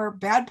grammar,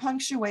 bad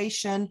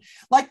punctuation.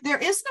 Like there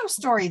is no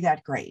story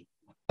that great.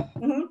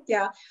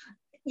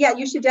 Yeah,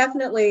 you should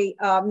definitely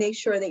make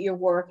sure that your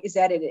work is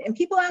edited. And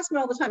people ask me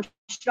all the time,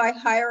 should I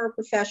hire a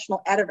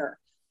professional editor?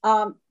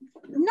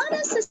 Not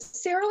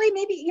necessarily.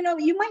 Maybe, you know,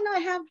 you might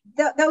not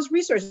have those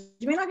resources.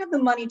 You may not have the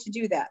money to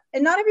do that.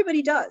 And not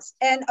everybody does.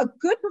 And a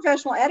good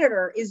professional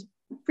editor is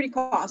pretty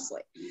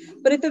costly.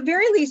 But at the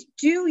very least,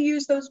 do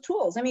use those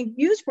tools. I mean,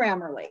 use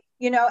Grammarly,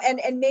 you know,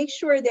 and make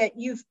sure that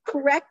you've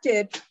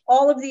corrected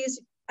all of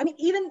these. I mean,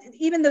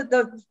 even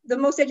the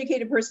most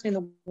educated person in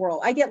the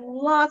world, I get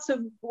lots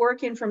of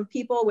work in from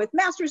people with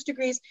master's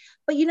degrees,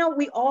 but you know,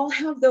 we all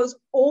have those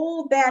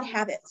old bad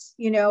habits,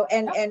 you know,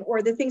 and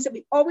or the things that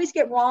we always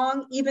get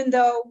wrong, even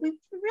though we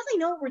really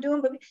know what we're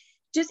doing, but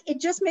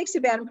it just makes a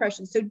bad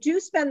impression. So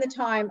do spend the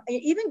time.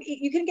 Even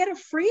you can get a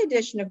free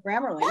edition of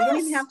Grammarly. You don't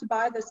even have to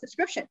buy the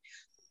subscription.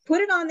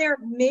 Put it on there,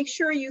 make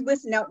sure you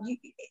listen. Now,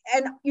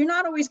 and you're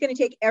not always going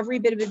to take every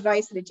bit of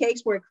advice that it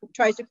takes where it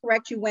tries to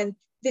correct you when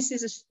this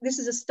is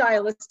a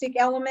stylistic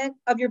element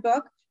of your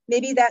book.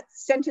 Maybe that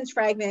sentence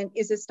fragment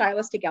is a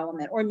stylistic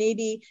element, or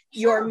maybe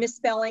you're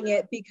misspelling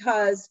it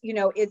because, you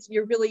know,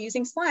 you're really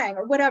using slang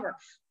or whatever.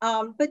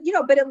 But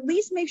at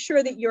least make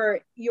sure that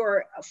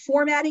you're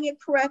formatting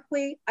it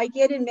correctly. I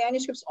get in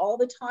manuscripts all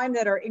the time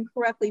that are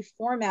incorrectly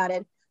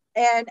formatted.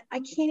 And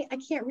I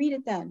can't read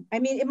it then. I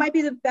mean, it might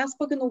be the best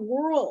book in the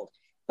world,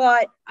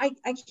 but I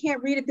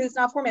can't read it because it's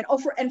not formatted.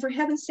 And for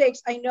heaven's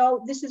sakes, I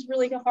know this is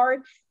really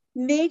hard.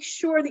 Make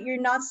sure that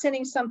you're not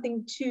sending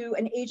something to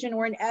an agent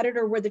or an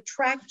editor where the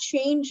track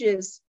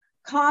changes,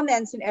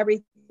 comments and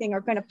everything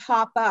are going to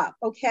pop up.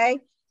 Okay.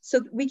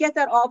 So we get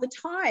that all the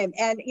time.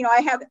 And, you know,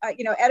 I have,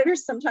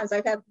 editors, sometimes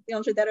I've had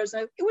lunch with editors.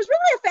 And it was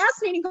really a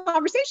fascinating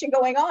conversation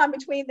going on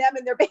between them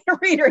and their beta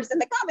readers in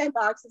the comment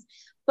boxes.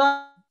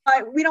 But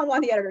we don't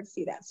want the editor to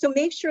see that. So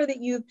make sure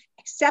that you've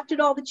accepted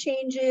all the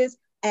changes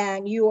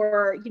and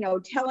you're, you know,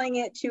 telling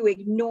it to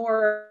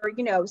ignore,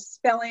 you know,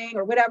 spelling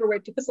or whatever, where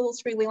it puts a little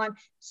squiggly line,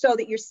 so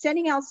that you're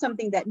sending out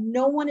something that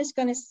no one is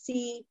going to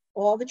see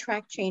all the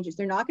track changes.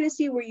 They're not going to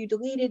see where you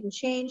deleted and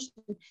changed.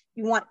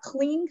 You want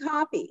clean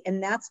copy,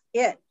 and that's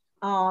it.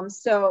 And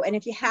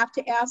if you have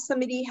to ask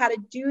somebody how to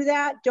do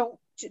that, don't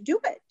do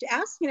it.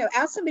 Ask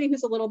somebody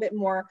who's a little bit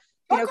more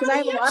You know, because I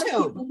have a lot of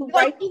people who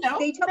write, they tell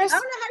me, I don't know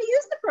how to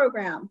use the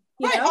program.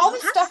 Right. All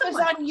this stuff is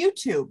on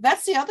YouTube.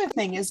 That's the other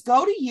thing is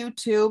go to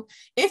YouTube.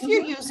 If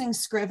you're using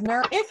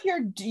Scrivener, if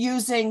you're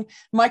using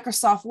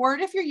Microsoft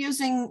Word, if you're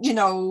using,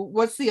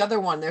 what's the other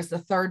one? There's the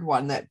third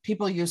one that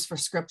people use for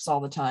scripts all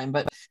the time,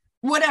 but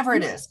whatever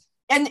it is.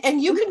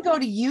 And you can go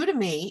to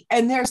Udemy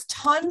and there's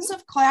tons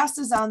of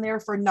classes on there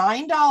for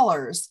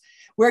 $9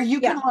 where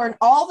you can learn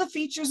all the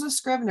features of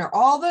Scrivener,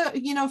 all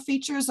the,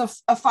 features of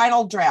a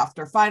Final Draft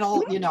or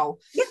Final,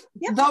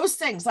 those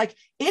things. Like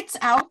it's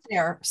out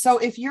there. So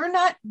if you're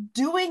not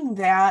doing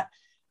that,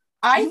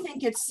 I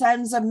think it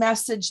sends a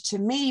message to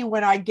me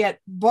when I get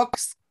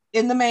books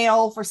in the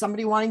mail for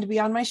somebody wanting to be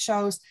on my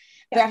shows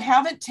that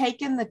haven't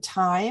taken the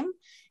time.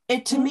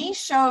 It to me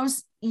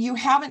shows you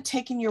haven't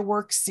taken your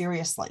work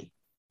seriously.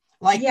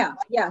 Like,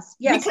 yes,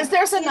 because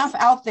there's enough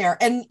out there.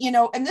 And,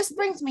 and this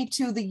brings me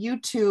to the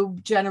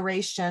YouTube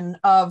generation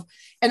of,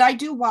 and I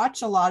do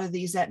watch a lot of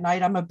these at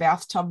night. I'm a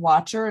bathtub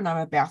watcher and I'm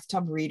a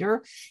bathtub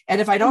reader.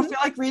 And if I don't feel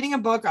like reading a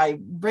book, I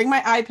bring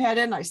my iPad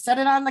in, I set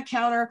it on the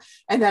counter,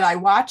 and then I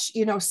watch,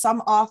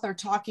 some author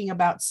talking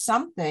about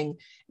something.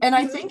 And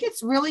I think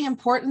it's really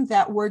important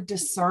that we're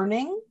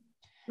discerning,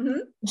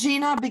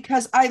 Gina,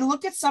 because I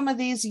look at some of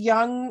these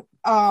young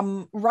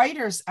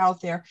writers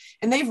out there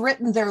and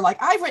they're like,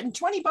 I've written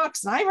 20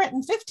 books and I've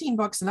written 15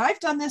 books and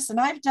I've done this and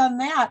I've done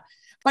that,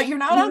 but you're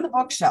not on the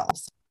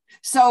bookshelves.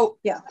 So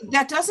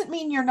that doesn't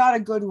mean you're not a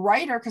good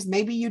writer because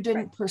maybe you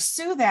didn't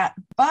pursue that,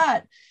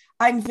 but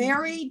I'm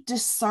very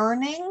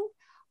discerning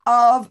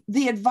of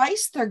the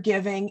advice they're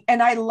giving.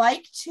 And I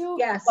like to,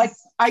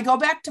 I go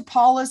back to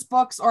Paula's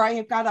books, or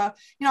I've got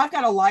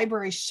a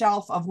library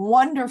shelf of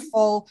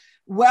wonderful,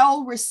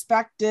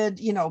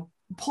 well-respected,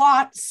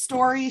 plot,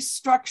 story,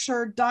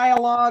 structure,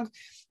 dialogue.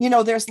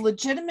 There's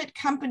legitimate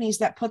companies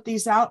that put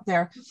these out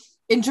there.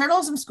 In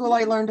journalism school,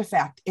 I learned a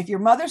fact. If your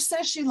mother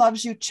says she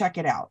loves you, check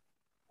it out.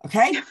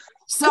 Okay.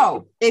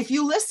 So if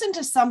you listen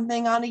to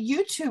something on a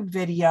YouTube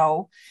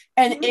video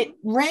and it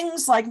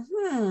rings like,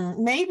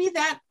 maybe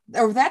that,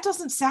 or that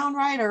doesn't sound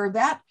right, or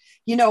that,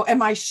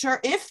 am I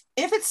sure if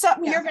it's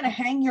something you're going to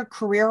hang your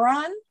career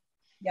on,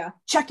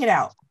 check it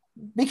out,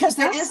 because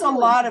there is a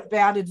lot of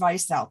bad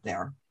advice out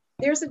there.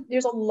 There's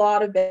a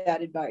lot of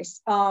bad advice.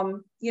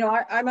 I'm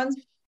on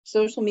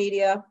social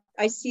media.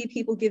 I see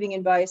people giving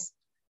advice,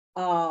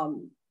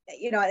 and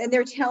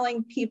they're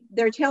telling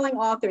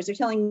authors, they're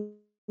telling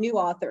new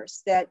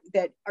authors that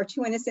are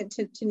too innocent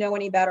to know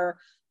any better.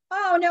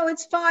 Oh no,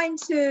 it's fine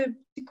to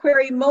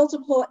query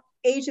multiple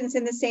agents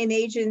in the same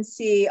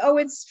agency. Oh,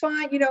 it's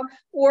fine,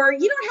 or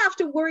you don't have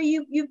to worry.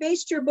 You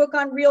based your book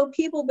on real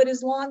people, but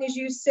as long as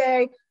you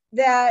say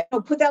that,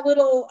 put that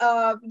little,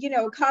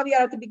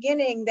 caveat at the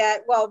beginning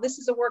that, well, this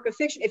is a work of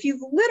fiction. If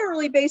you've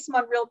literally based them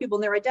on real people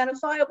and they're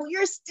identifiable,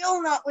 you're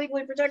still not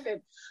legally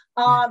protected.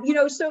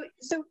 So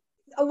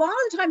a lot of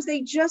the times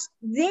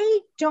they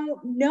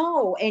don't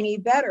know any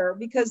better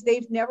because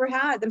they've never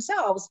had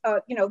themselves,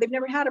 they've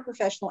never had a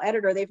professional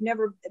editor.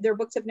 Their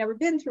books have never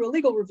been through a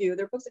legal review.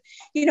 Their books,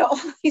 all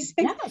these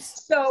things.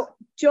 Yes. So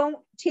don't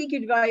take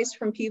advice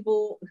from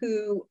people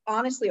who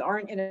honestly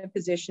aren't in a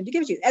position to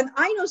give it to you. And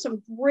I know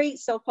some great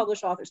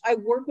self-published authors. I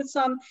work with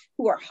some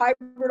who are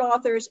hybrid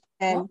authors,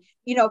 and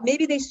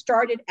maybe they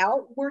started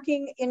out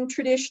working in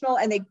traditional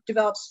and they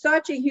developed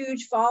such a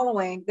huge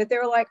following that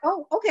they're like,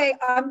 oh, okay,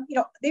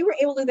 they were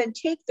able to then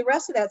take the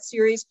rest of that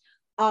series,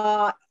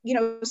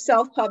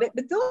 self-pub it.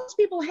 But those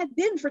people had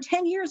been for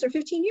 10 years or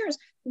 15 years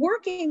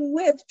working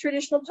with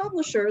traditional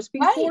publishers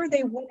before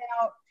they went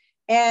out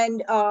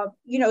and,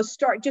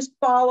 just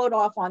followed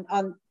off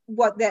on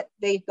what that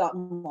they've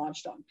gotten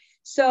launched on.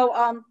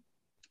 So,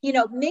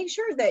 make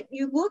sure that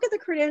you look at the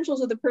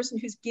credentials of the person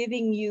who's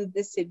giving you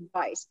this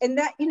advice, and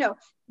that,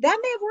 that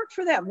may have worked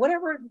for them,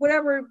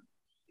 whatever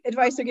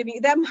advice they're giving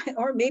you, that might,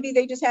 or maybe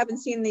they just haven't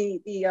seen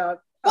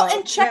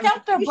and check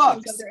out their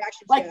books.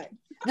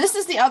 This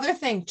is the other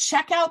thing.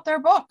 Check out their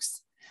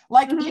books.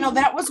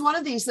 That was one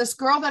of this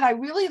girl that I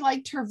really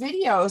liked her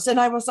videos. And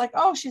I was like,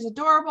 oh, she's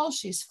adorable.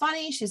 She's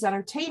funny. She's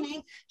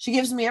entertaining. She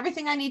gives me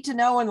everything I need to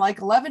know in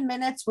 11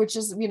 minutes, which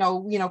is,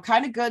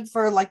 kind of good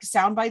for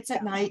sound bites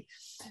at night.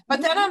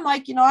 But then I'm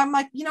like, you know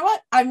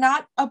what? I'm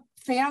not a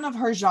fan of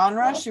her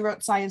genre. She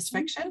wrote science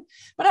fiction,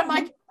 but I'm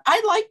like,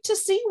 I'd like to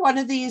see one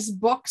of these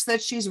books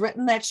that she's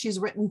written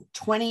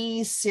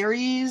 20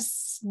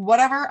 series,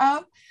 whatever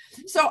of.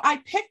 So I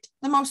picked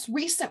the most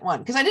recent one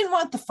because I didn't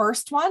want the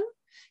first one.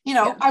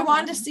 I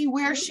wanted to see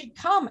where she'd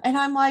come. And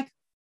I'm like,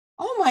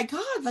 oh my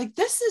God,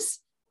 this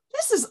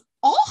is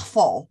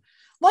awful.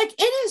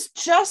 It is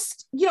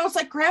just, it's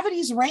like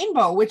Gravity's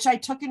Rainbow, which I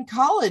took in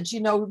college,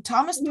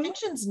 Thomas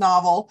Pynchon's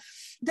novel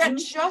that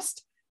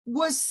just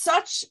was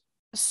such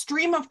a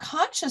stream of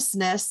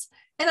consciousness.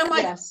 And I'm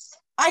like,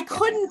 I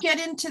couldn't get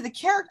into the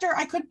character.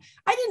 I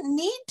didn't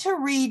need to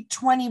read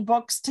 20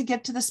 books to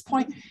get to this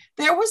point.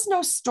 There was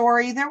no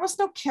story. There was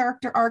no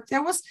character arc.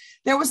 There was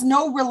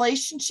no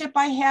relationship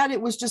I had.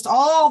 It was just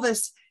all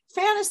this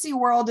fantasy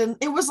world. And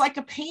it was like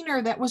a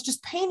painter that was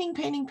just painting.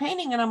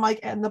 And I'm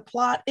like, and the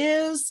plot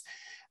is,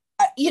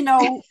 you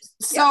know,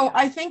 so Yeah.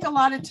 I think a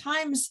lot of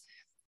times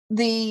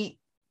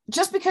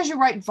just because you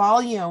write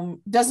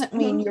volume doesn't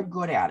mean Mhm. you're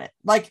good at it.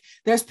 Like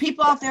there's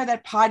people out there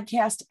that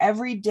podcast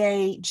every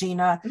day,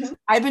 Gina. Mhm.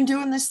 I've been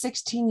doing this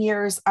 16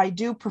 years. I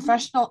do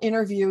professional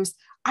interviews.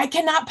 I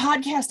cannot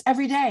podcast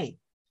every day.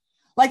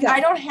 Like I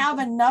Yeah. don't have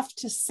enough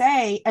to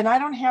say, and I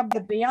don't have the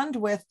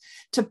bandwidth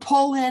to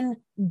pull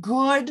in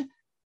good,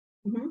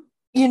 Mhm.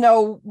 you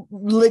know,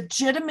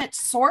 legitimate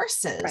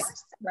sources.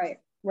 Right.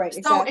 So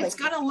Exactly. it's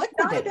going to It's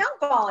not liquidate. about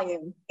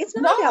volume. It's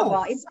not about No.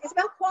 volume. It's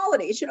about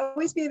quality. It should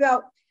always be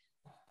about,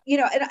 you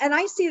know, and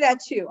I see that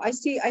too. I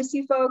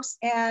see folks,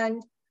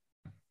 and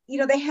you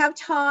know, they have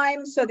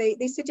time, so they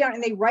sit down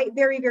and they write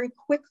very, very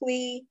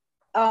quickly.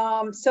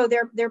 So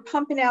they're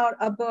pumping out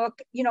a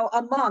book, you know,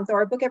 a month,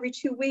 or a book every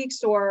 2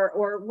 weeks,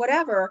 or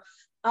whatever.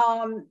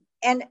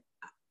 And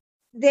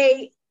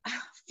they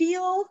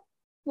feel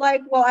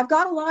like, well, I've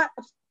got a lot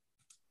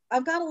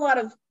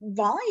of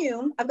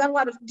volume. I've got a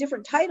lot of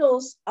different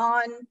titles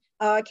on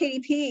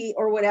KDP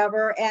or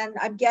whatever, and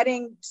I'm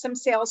getting some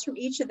sales from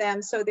each of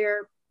them, so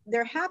they're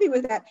happy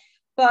with that.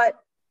 But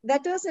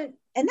that doesn't,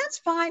 and that's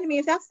fine. I mean,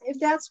 if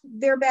that's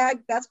their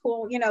bag, that's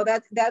cool. You know,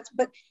 that's.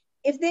 But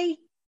if they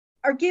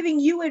are giving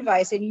you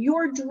advice, and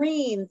your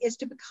dream is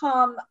to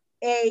become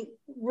a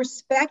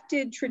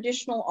respected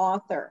traditional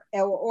author,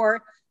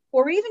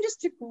 or even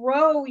just to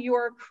grow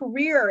your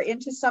career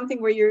into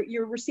something where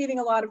you're receiving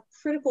a lot of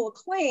critical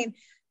acclaim,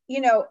 you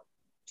know,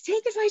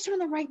 take advice from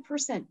the right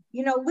person.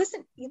 You know,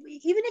 listen,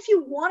 even if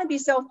you want to be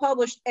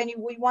self-published and you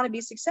want to be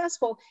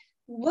successful,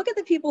 look at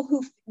the people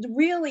who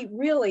really,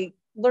 really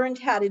learned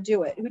how to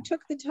do it, who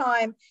took the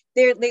time.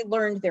 They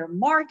learned their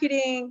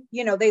marketing,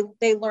 you know, they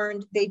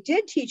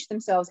did teach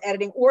themselves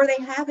editing, or they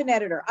have an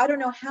editor. I don't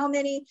know how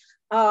many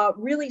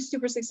really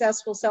super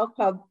successful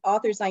self-pub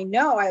authors I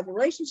know, I have a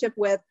relationship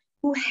with,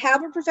 who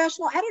have a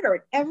professional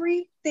editor.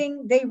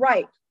 Everything they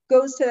write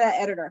goes to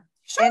that editor.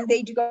 Sure. And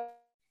they do go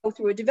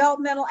through a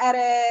developmental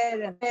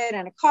edit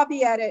and a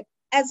copy edit,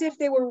 as if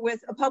they were with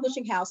a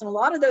publishing house. And a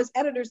lot of those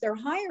editors they're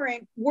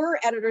hiring were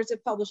editors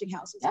at publishing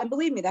houses. And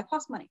believe me, that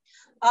costs money.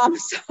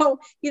 So,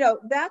 you know,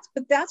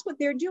 that's what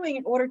they're doing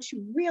in order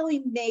to really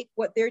make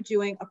what they're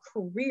doing a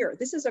career.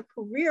 This is a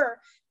career,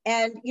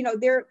 and, you know,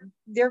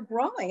 they're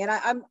growing. And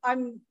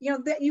I'm, you know,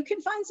 that you can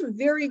find some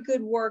very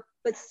good work,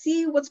 but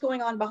see what's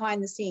going on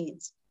behind the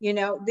scenes. You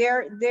know, they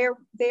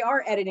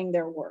are editing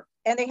their work,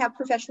 and they have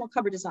professional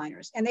cover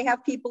designers, and they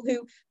have people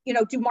who, you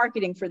know, do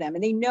marketing for them,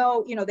 and they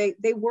know, you know,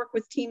 they work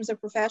with teams of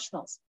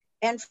professionals.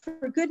 And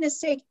for goodness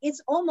sake,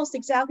 it's almost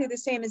exactly the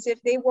same as if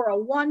they were a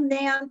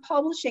one-man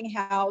publishing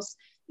house,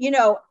 you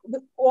know,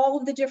 with all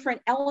of the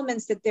different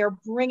elements that they're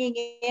bringing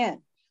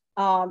in.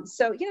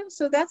 So, you know,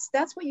 so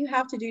that's what you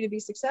have to do to be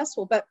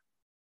successful. But,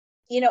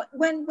 you know,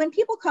 when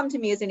people come to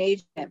me as an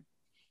agent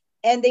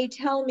and they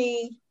tell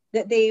me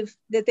that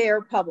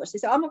they're published, they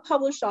say, I'm a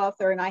published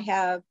author and I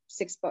have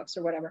 6 books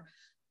or whatever.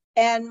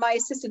 And my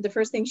assistant, the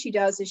first thing she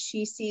does is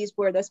she sees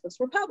where those books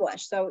were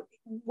published. So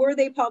were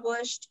they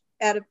published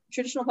at a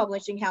traditional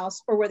publishing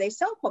house, or were they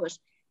self-published?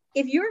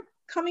 If you're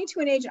coming to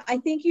an agent, I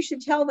think you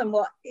should tell them,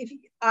 well, if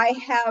I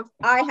have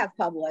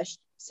published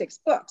 6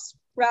 books,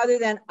 rather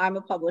than I'm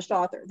a published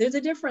author. There's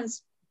a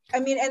difference. I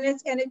mean,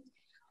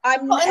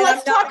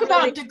 let's talk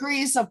about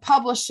degrees of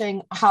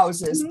publishing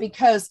houses,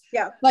 because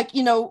like,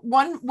 you know,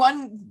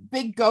 one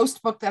big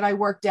ghost book that I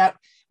worked at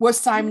was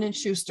Simon and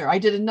Schuster. I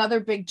did another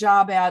big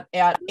job at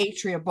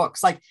Atria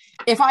Books. Like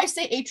if I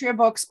say Atria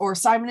Books or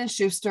Simon and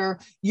Schuster,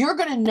 you're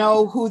going to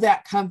know who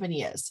that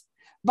company is.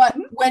 But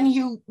when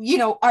you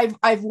know,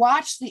 I've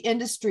watched the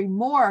industry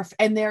morph,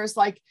 and there's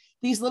like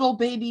these little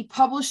baby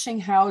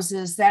publishing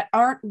houses that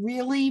aren't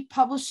really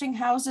publishing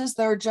houses.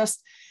 They're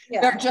just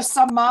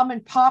some mom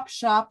and pop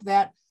shop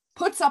that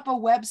puts up a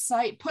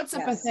website, puts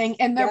up a thing,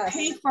 and they're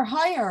paid for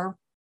hire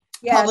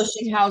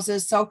publishing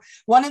houses. So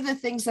one of the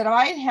things that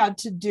I had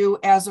to do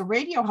as a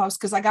radio host,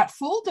 because I got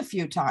fooled a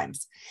few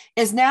times,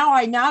 is now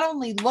I not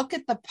only look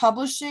at the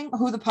publishing,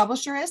 who the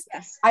publisher is,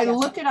 I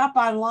look it up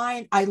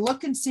online. I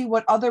look and see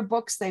what other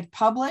books they've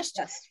published,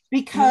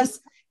 because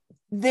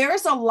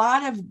there's a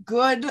lot of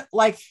good,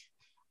 like,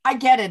 I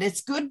get it.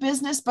 It's good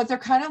business, but they're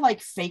kind of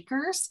like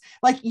fakers.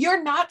 Like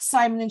you're not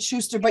Simon and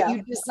Schuster, but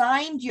you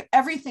designed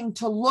everything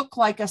to look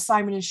like a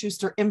Simon and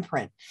Schuster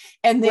imprint.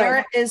 And there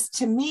it is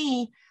to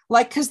me,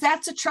 like, because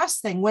that's a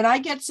trust thing. When I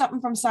get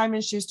something from Simon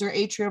and Schuster,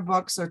 Atria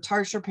Books, or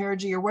Tarsha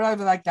Perigee, or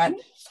whatever like that,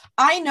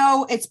 I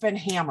know it's been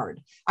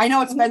hammered. I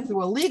know it's been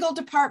through a legal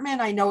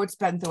department. I know it's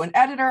been through an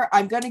editor.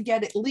 I'm going to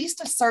get at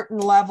least a certain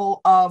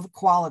level of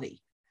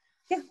quality.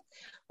 Yeah.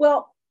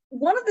 Well,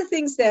 one of the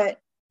things that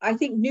I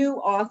think new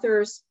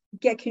authors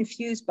get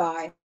confused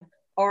by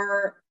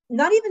are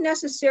not even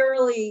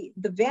necessarily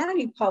the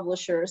vanity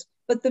publishers,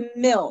 but the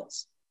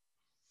mills,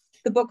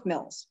 the book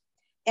mills.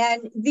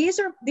 And these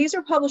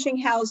are publishing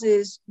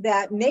houses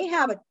that may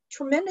have a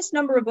tremendous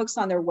number of books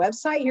on their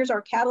website. Here's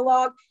our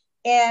catalog.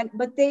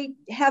 But they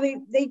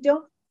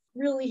don't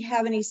really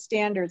have any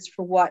standards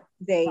for what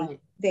they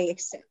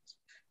accept.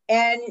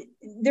 And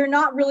they're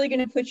not really going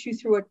to put you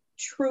through a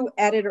true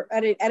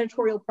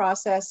editorial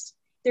process.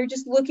 They're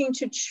just looking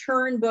to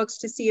churn books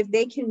to see if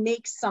they can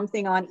make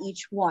something on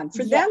each one.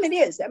 For them, it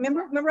is.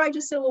 Remember I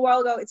just said a little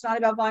while ago, it's not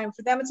about volume.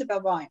 For them, it's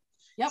about volume.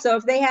 Yep. So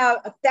if they have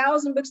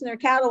 1,000 books in their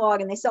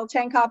catalog and they sell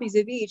 10 copies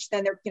of each,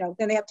 then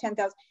then they have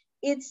 10,000.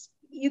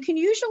 You can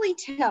usually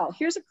tell.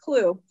 Here's a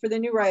clue for the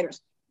new writers.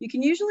 You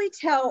can usually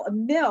tell a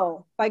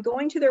mill by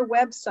going to their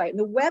website. And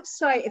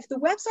if the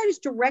website is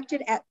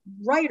directed at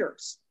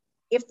writers,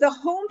 if the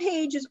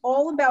homepage is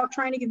all about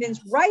trying to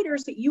convince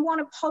writers that you want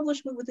to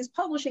publish with this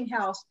publishing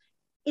house,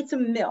 it's a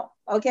mill,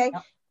 okay?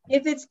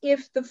 Yep.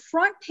 If the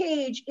front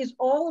page is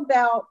all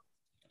about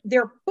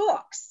their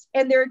books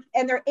and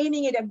they're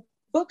aiming it at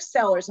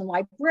booksellers and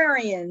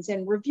librarians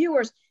and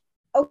reviewers,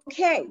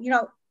 okay,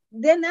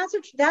 then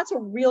that's a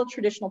real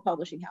traditional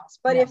publishing house.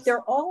 But if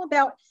they're all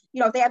about,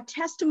 if they have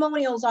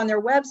testimonials on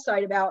their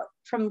website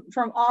from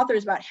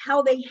authors about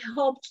how they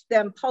helped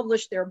them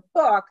publish their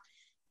book,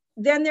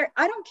 then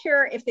I don't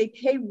care if they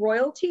pay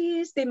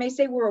royalties. They may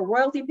say we're a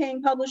royalty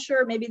paying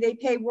publisher. Maybe they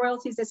pay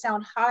royalties that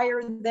sound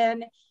higher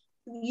than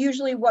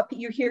usually what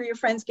you hear your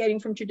friends getting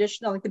from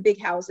traditional, like the big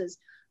houses.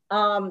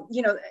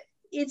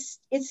 It's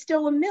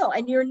still a mill,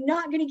 and you're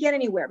not going to get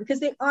anywhere because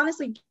they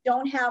honestly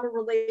don't have a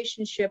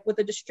relationship with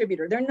a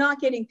distributor. They're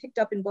not getting picked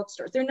up in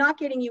bookstores. They're not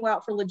getting you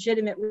out for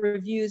legitimate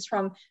reviews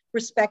from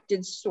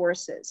respected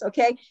sources.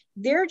 Okay.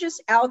 They're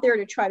just out there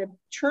to try to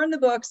churn the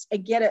books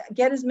and get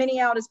as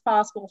many out as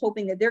possible,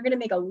 hoping that they're going to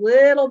make a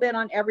little bit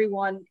on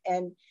everyone.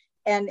 And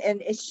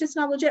it's just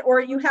not legit.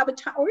 Or you have a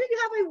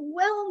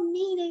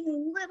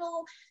well-meaning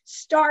little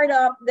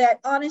startup that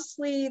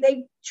honestly,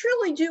 they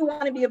truly do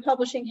want to be a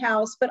publishing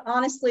house, but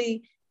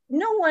honestly,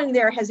 no one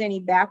there has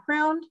any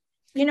background.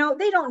 They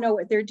don't know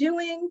what they're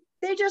doing.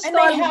 They just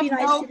thought it would be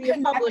nice to be a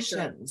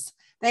publisher.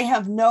 They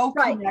have no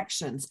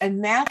connections,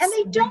 and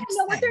they don't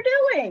know what they're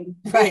doing.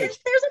 Right. There's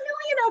a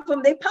million of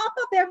them. They pop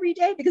up every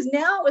day because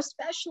now,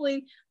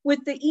 especially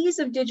with the ease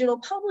of digital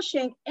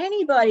publishing,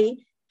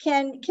 anybody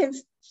can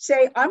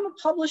say, I'm a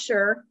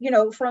publisher, I'm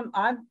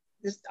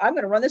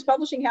going to run this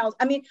publishing house.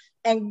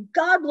 And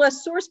God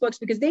bless Sourcebooks,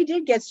 because they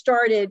did get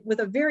started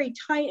with a very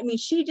tiny,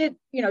 she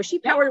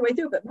powered her way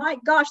through, but my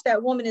gosh,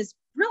 that woman is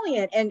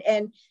brilliant.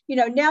 And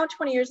now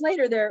 20 years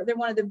later, they're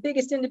one of the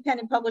biggest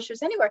independent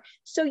publishers anywhere.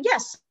 So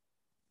yes,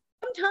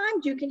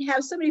 sometimes you can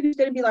have somebody who's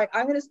going to be like,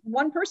 I'm going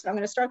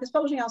to start this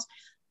publishing house.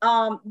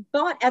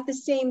 But at the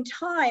same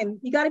time,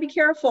 you got to be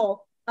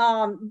careful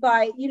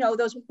by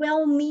those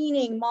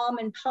well-meaning mom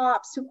and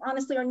pops who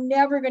honestly are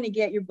never going to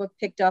get your book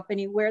picked up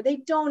anywhere. They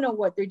don't know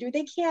what they're doing.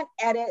 They can't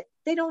edit.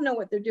 They don't know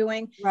what they're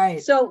doing.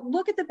 Right. So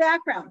look at the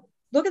background.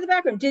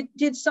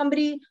 Did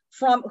somebody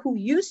who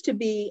used to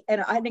be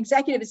an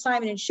executive at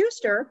Simon &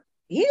 Schuster,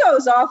 she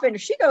goes off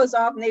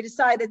and they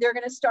decide that they're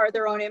going to start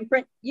their own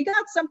imprint. You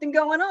got something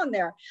going on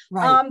there.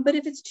 Right. But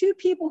if it's two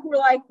people who are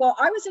like, well,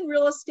 I was in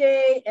real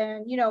estate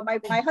and,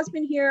 my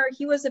husband here,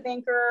 he was a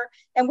banker,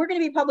 and we're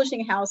going to be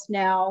publishing a house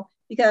now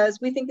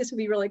because we think this would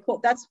be really cool.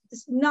 That's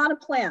not a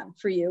plan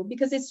for you,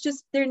 because it's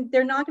just,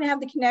 they're not going to have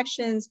the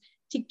connections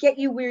to get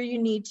you where you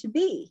need to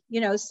be,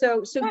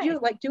 so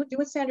right. do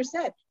what Sandra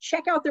said.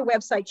 Check out their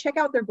website, check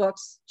out their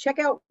books, check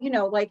out,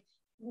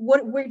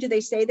 where do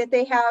they say that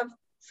they have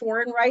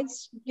foreign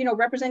rights,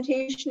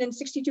 representation in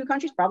 62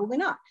 countries? Probably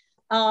not.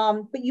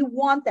 But you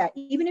want that,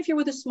 even if you're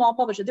with a small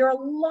publisher. There are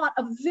a lot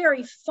of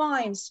very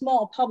fine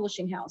small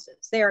publishing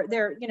houses. They're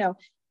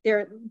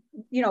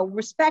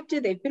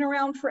respected. They've been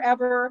around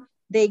forever.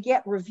 They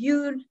get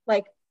reviewed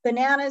like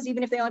bananas,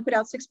 even if they only put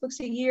out 6 books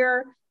a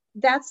year.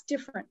 That's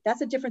different.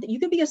 That's a different thing. You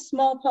can be a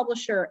small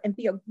publisher and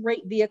be a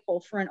great vehicle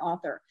for an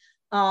author.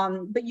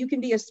 But you can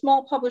be a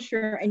small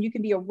publisher and you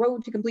can be a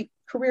road to complete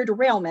career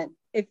derailment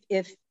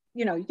if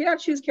you got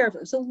to choose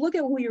carefully. So look at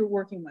who you're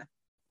working with.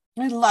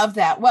 I love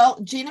that. Well,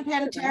 Gina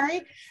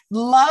Panettiere,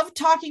 love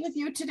talking with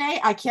you today.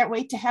 I can't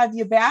wait to have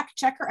you back.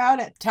 Check her out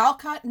at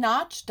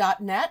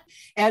talcutnotch.net,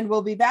 and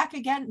we'll be back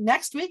again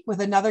next week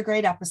with another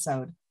great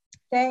episode.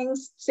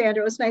 Thanks,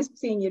 Sandra. It was nice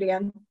seeing you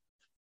again.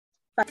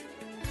 Bye.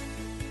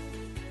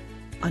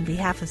 On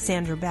behalf of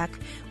Sandra Beck,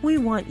 we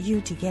want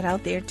you to get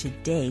out there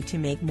today to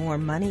make more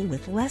money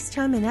with less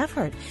time and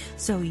effort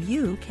so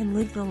you can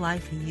live the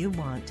life you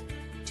want.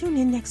 Tune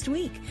in next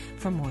week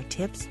for more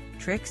tips,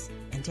 tricks,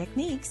 and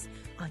techniques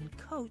on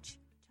Coach